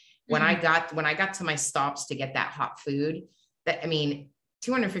thermos. When I got to my stops to get that hot food,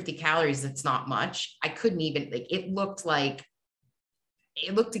 250 calories, that's not much. I couldn't even, like, it looked like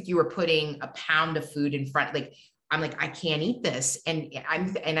you were putting a pound of food in front. Like, I'm like, I can't eat this. And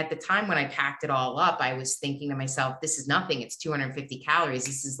at the time when I packed it all up, I was thinking to myself, this is nothing. It's 250 calories.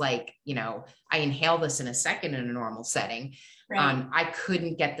 This is like, I inhale this in a second in a normal setting. Right. I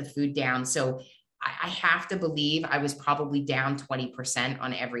couldn't get the food down. So I have to believe I was probably down 20%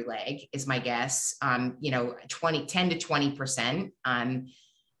 on every leg is my guess. 10 to 20% on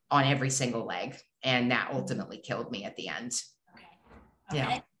every single leg. And that ultimately killed me at the end.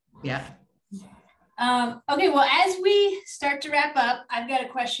 Okay. Yeah. Okay. Well, as we start to wrap up, I've got a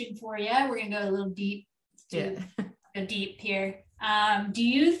question for you. We're going to go a little deep. Go deep here. Do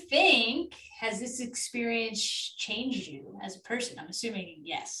you think, has this experience changed you as a person? I'm assuming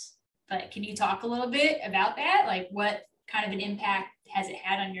yes, but can you talk a little bit about that? Like, what kind of an impact has it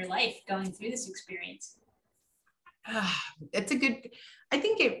had on your life going through this experience? I think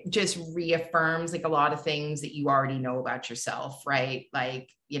it just reaffirms like a lot of things that you already know about yourself, right? The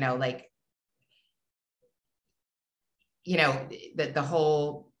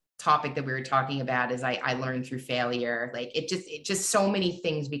whole topic that we were talking about is I learned through failure. Like it just so many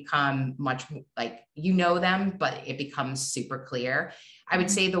things become much like, them, but it becomes super clear. I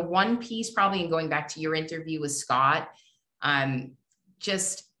would say the one piece probably, and going back to your interview with Scott,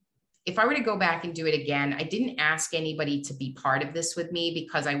 just if I were to go back and do it again, I didn't ask anybody to be part of this with me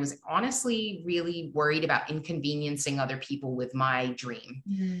because I was honestly really worried about inconveniencing other people with my dream.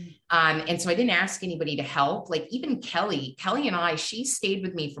 And so I didn't ask anybody to help. Like even Kelly and I, she stayed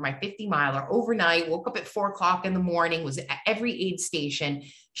with me for my 50 miler overnight, woke up at 4:00 in the morning, was at every aid station.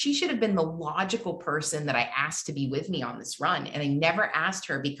 She should have been the logical person that I asked to be with me on this run. And I never asked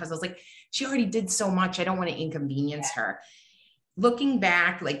her because I was like, she already did so much. I don't want to inconvenience her. Looking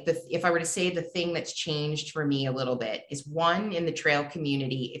back, like if I were to say the thing that's changed for me a little bit is one, in the trail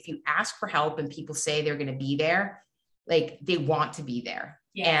community, if you ask for help and people say they're going to be there, like they want to be there.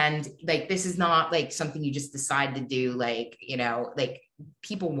 Yeah. And like, this is not like something you just decide to do. Like, like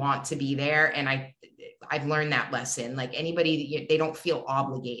people want to be there. And I've learned that lesson. Like anybody, they don't feel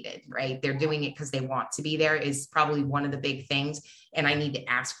obligated, right? They're doing it because they want to be there is probably one of the big things. And I need to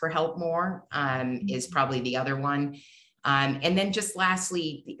ask for help more, is probably the other one. And then just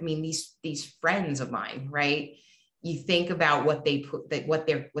lastly, these friends of mine, right? You think about what they what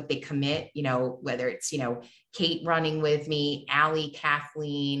they commit, whether it's, Kate running with me, Allie,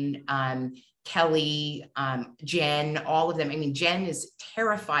 Kathleen, Kelly, Jen, all of them. Jen is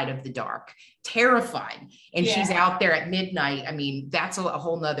terrified of the dark, terrified. And she's out there at midnight. That's a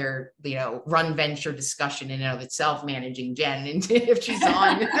whole nother, run venture discussion in and of itself, managing Jen. And if she's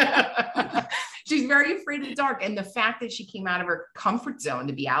on, she's very afraid of the dark. And the fact that she came out of her comfort zone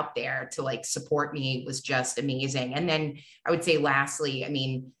to be out there to like support me was just amazing. And then I would say lastly,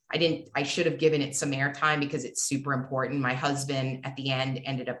 I should have given it some airtime because it's super important. My husband at the end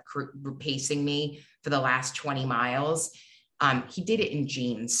ended up pacing me for the last 20 miles. He did it in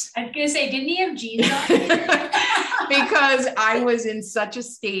jeans. I was going to say, didn't he have jeans on? Because I was in such a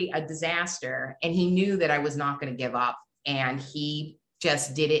disaster, and he knew that I was not going to give up. And he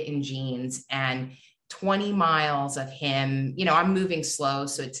just did it in jeans, and 20 miles of him, I'm moving slow.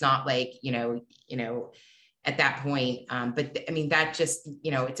 So it's not like, at that point. But that just,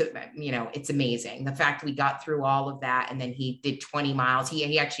 it's amazing. The fact we got through all of that. And then he did 20 miles.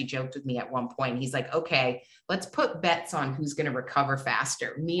 He actually joked with me at one point. He's like, okay, let's put bets on who's going to recover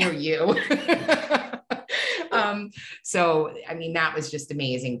faster, me or you. So, that was just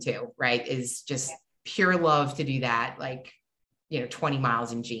amazing too, right? Is just pure love to do that. Like, 20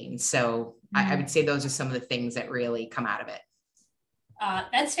 miles in jeans. So I would say those are some of the things that really come out of it.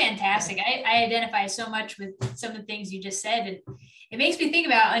 That's fantastic. I identify so much with some of the things you just said. And it makes me think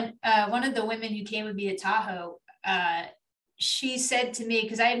about one of the women who came with me to Tahoe. She said to me,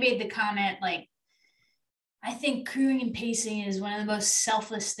 because I made the comment, like, I think crewing and pacing is one of the most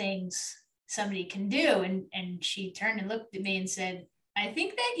selfless things somebody can do. And she turned and looked at me and said, I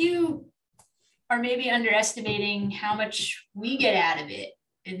think that you are maybe underestimating how much we get out of it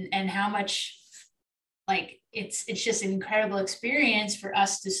and how much, like, it's just an incredible experience for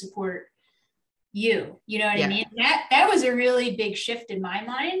us to support you. You know what I mean? That was a really big shift in my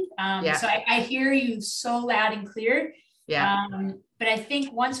mind. So I hear you so loud and clear. But I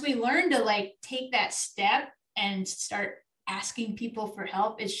think once we learn to like take that step and start asking people for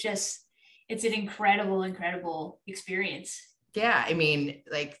help, it's an incredible experience. Yeah, I mean,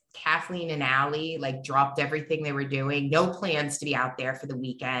 like Kathleen and Allie like dropped everything they were doing, no plans to be out there for the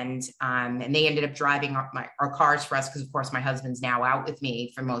weekend. And they ended up driving our cars for us because of course my husband's now out with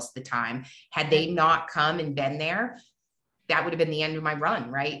me for most of the time. Had they not come and been there, that would have been the end of my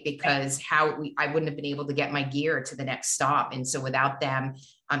run, right? Because I wouldn't have been able to get my gear to the next stop. And so without them,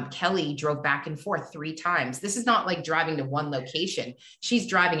 Kelly drove back and forth 3 times. This is not like driving to one location. She's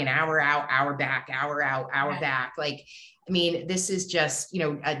driving an hour out, hour back, hour out, hour back. Like, I mean, this is just,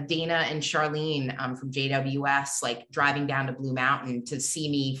 Dana and Charlene from JWS, like driving down to Blue Mountain to see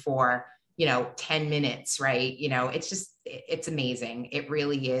me for, 10 minutes, right? It's amazing. It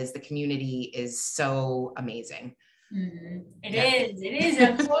really is. The community is so amazing. Mm-hmm. It is.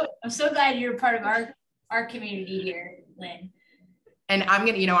 I'm so glad you're part of our community here, Lynn. And I'm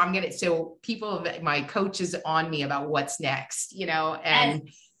gonna, so people, my coach is on me about what's next, and,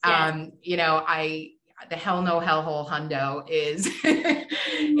 the hell no hellhole hundo is,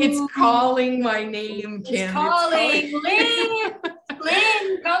 it's calling my name, Kim. It's calling.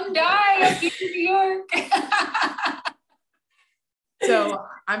 Lynn, come die up here in New York. So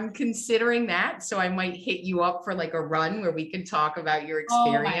I'm considering that. So I might hit you up for like a run where we can talk about your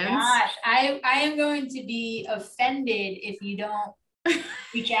experience. Oh my gosh. I am going to be offended if you don't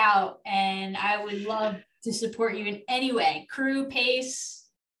reach out, and I would love to support you in any way, crew, pace,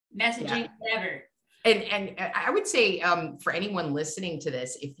 messaging, whatever. And I would say for anyone listening to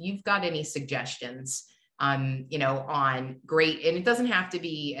this, if you've got any suggestions, on great, and it doesn't have to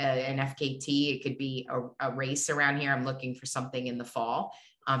be an FKT, it could be a race around here. I'm looking for something in the fall.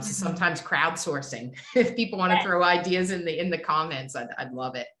 So sometimes crowdsourcing, if people want to throw ideas in the comments, I'd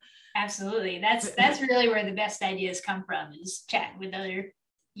love it. Absolutely. That's really where the best ideas come from, is chatting with other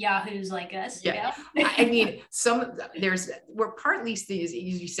yahoos like us. Yeah. I mean, we're partly, as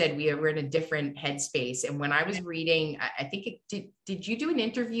you said, we're in a different headspace. And when I was reading, I think did you do an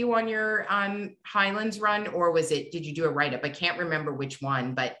interview on your Highlands run, or did you do a write-up? I can't remember which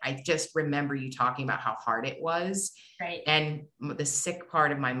one, but I just remember you talking about how hard it was. Right. And the sick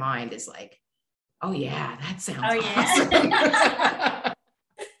part of my mind is like, oh yeah, that sounds awesome.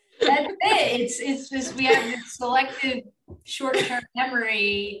 That's it. It's just, we have this selective short-term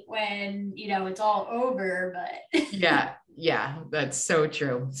memory when, it's all over, but. Yeah, that's so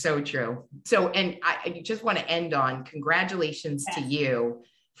true. So true. So, and I just want to end on congratulations to you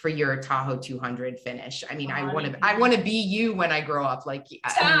for your Tahoe 200 finish. I mean, I want to be you when I grow up. Like,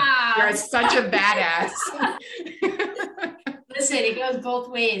 you're such a badass. Listen, it goes both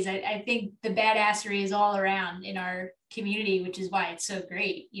ways. I think the badassery is all around in our community, which is why it's so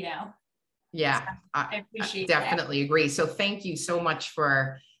great, Yeah, so I appreciate definitely agree. So thank you so much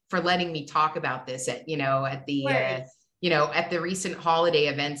for letting me talk about this at the recent holiday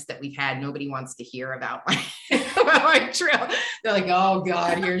events that we've had. Nobody wants to hear about my trail. They're like, oh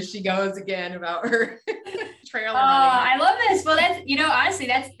God, here she goes again about her trail. I love this. Well, that's, honestly,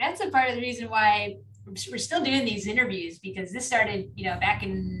 that's a part of the reason why we're still doing these interviews, because this started, back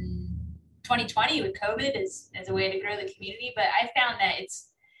in 2020 with COVID as a way to grow the community. But I found that it's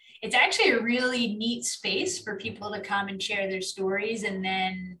actually a really neat space for people to come and share their stories, and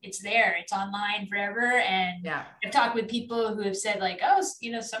then it's online forever. And I've talked with people who have said like, oh,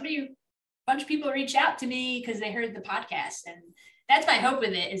 a bunch of people reached out to me because they heard the podcast. And that's my hope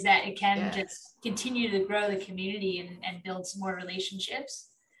with it, is that it can just continue to grow the community and build some more relationships.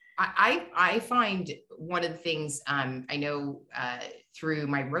 I find one of the things, I know through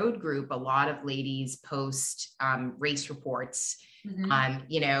my road group, a lot of ladies post race reports, and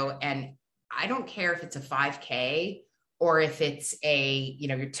I don't care if it's a 5K or if it's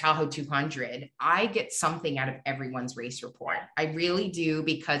your Tahoe 200, I get something out of everyone's race report. I really do,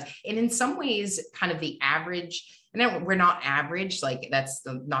 because, and in some ways, kind of the average, and we're not average, like that's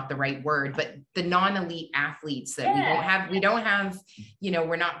not the right word, but the non-elite athletes that we don't have,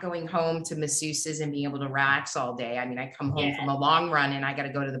 we're not going home to masseuses and being able to relax all day. I mean, I come home from a long run and I got to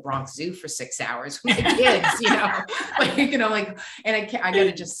go to the Bronx Zoo for 6 hours with my kids, and I got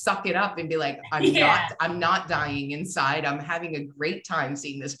to just suck it up and be like, I'm not dying inside. I'm having a great time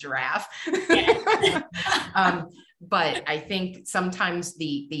seeing this giraffe. But I think sometimes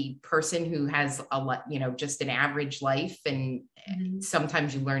the person who has just an average life, and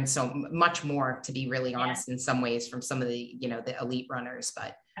sometimes you learn so much more, to be really honest, in some ways, from some of the, the elite runners.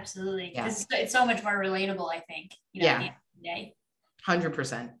 But absolutely, it's so much more relatable, I think. At the end of the day.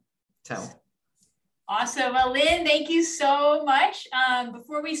 100%. So awesome. Well, Lynn, thank you so much.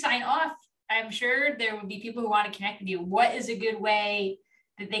 Before we sign off, I'm sure there would be people who want to connect with you. What is a good way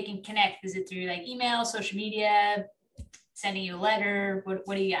that they can connect? Is it through like email, social media, sending you a letter? What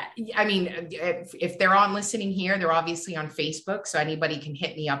do you got? I mean, if they're on listening here, they're obviously on Facebook. So anybody can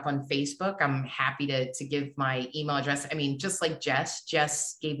hit me up on Facebook. I'm happy to give my email address. I mean, just like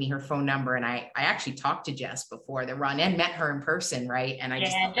Jess gave me her phone number, and I actually talked to Jess before the run and met her in person. Right. And I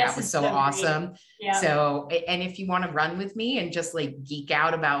just thought that was so awesome. Yeah. So, and if you want to run with me and just like geek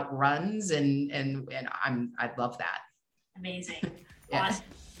out about runs and I'd love that. Amazing. Yeah. Awesome.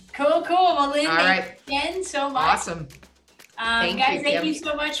 Cool. Well, Lynn, thank you again so much. Awesome. Thank you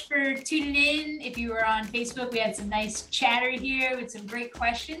so much for tuning in. If you were on Facebook, we had some nice chatter here with some great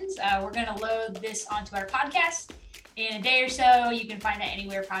questions. We're going to load this onto our podcast in a day or so. You can find that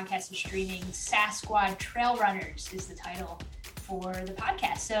anywhere podcasts are streaming. Sasquatch Trail Runners is the title for the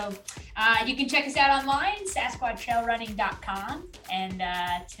podcast. So you can check us out online, sasquatchtrailrunning.com. And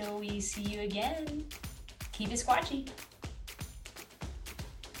till we see you again, keep it squatchy.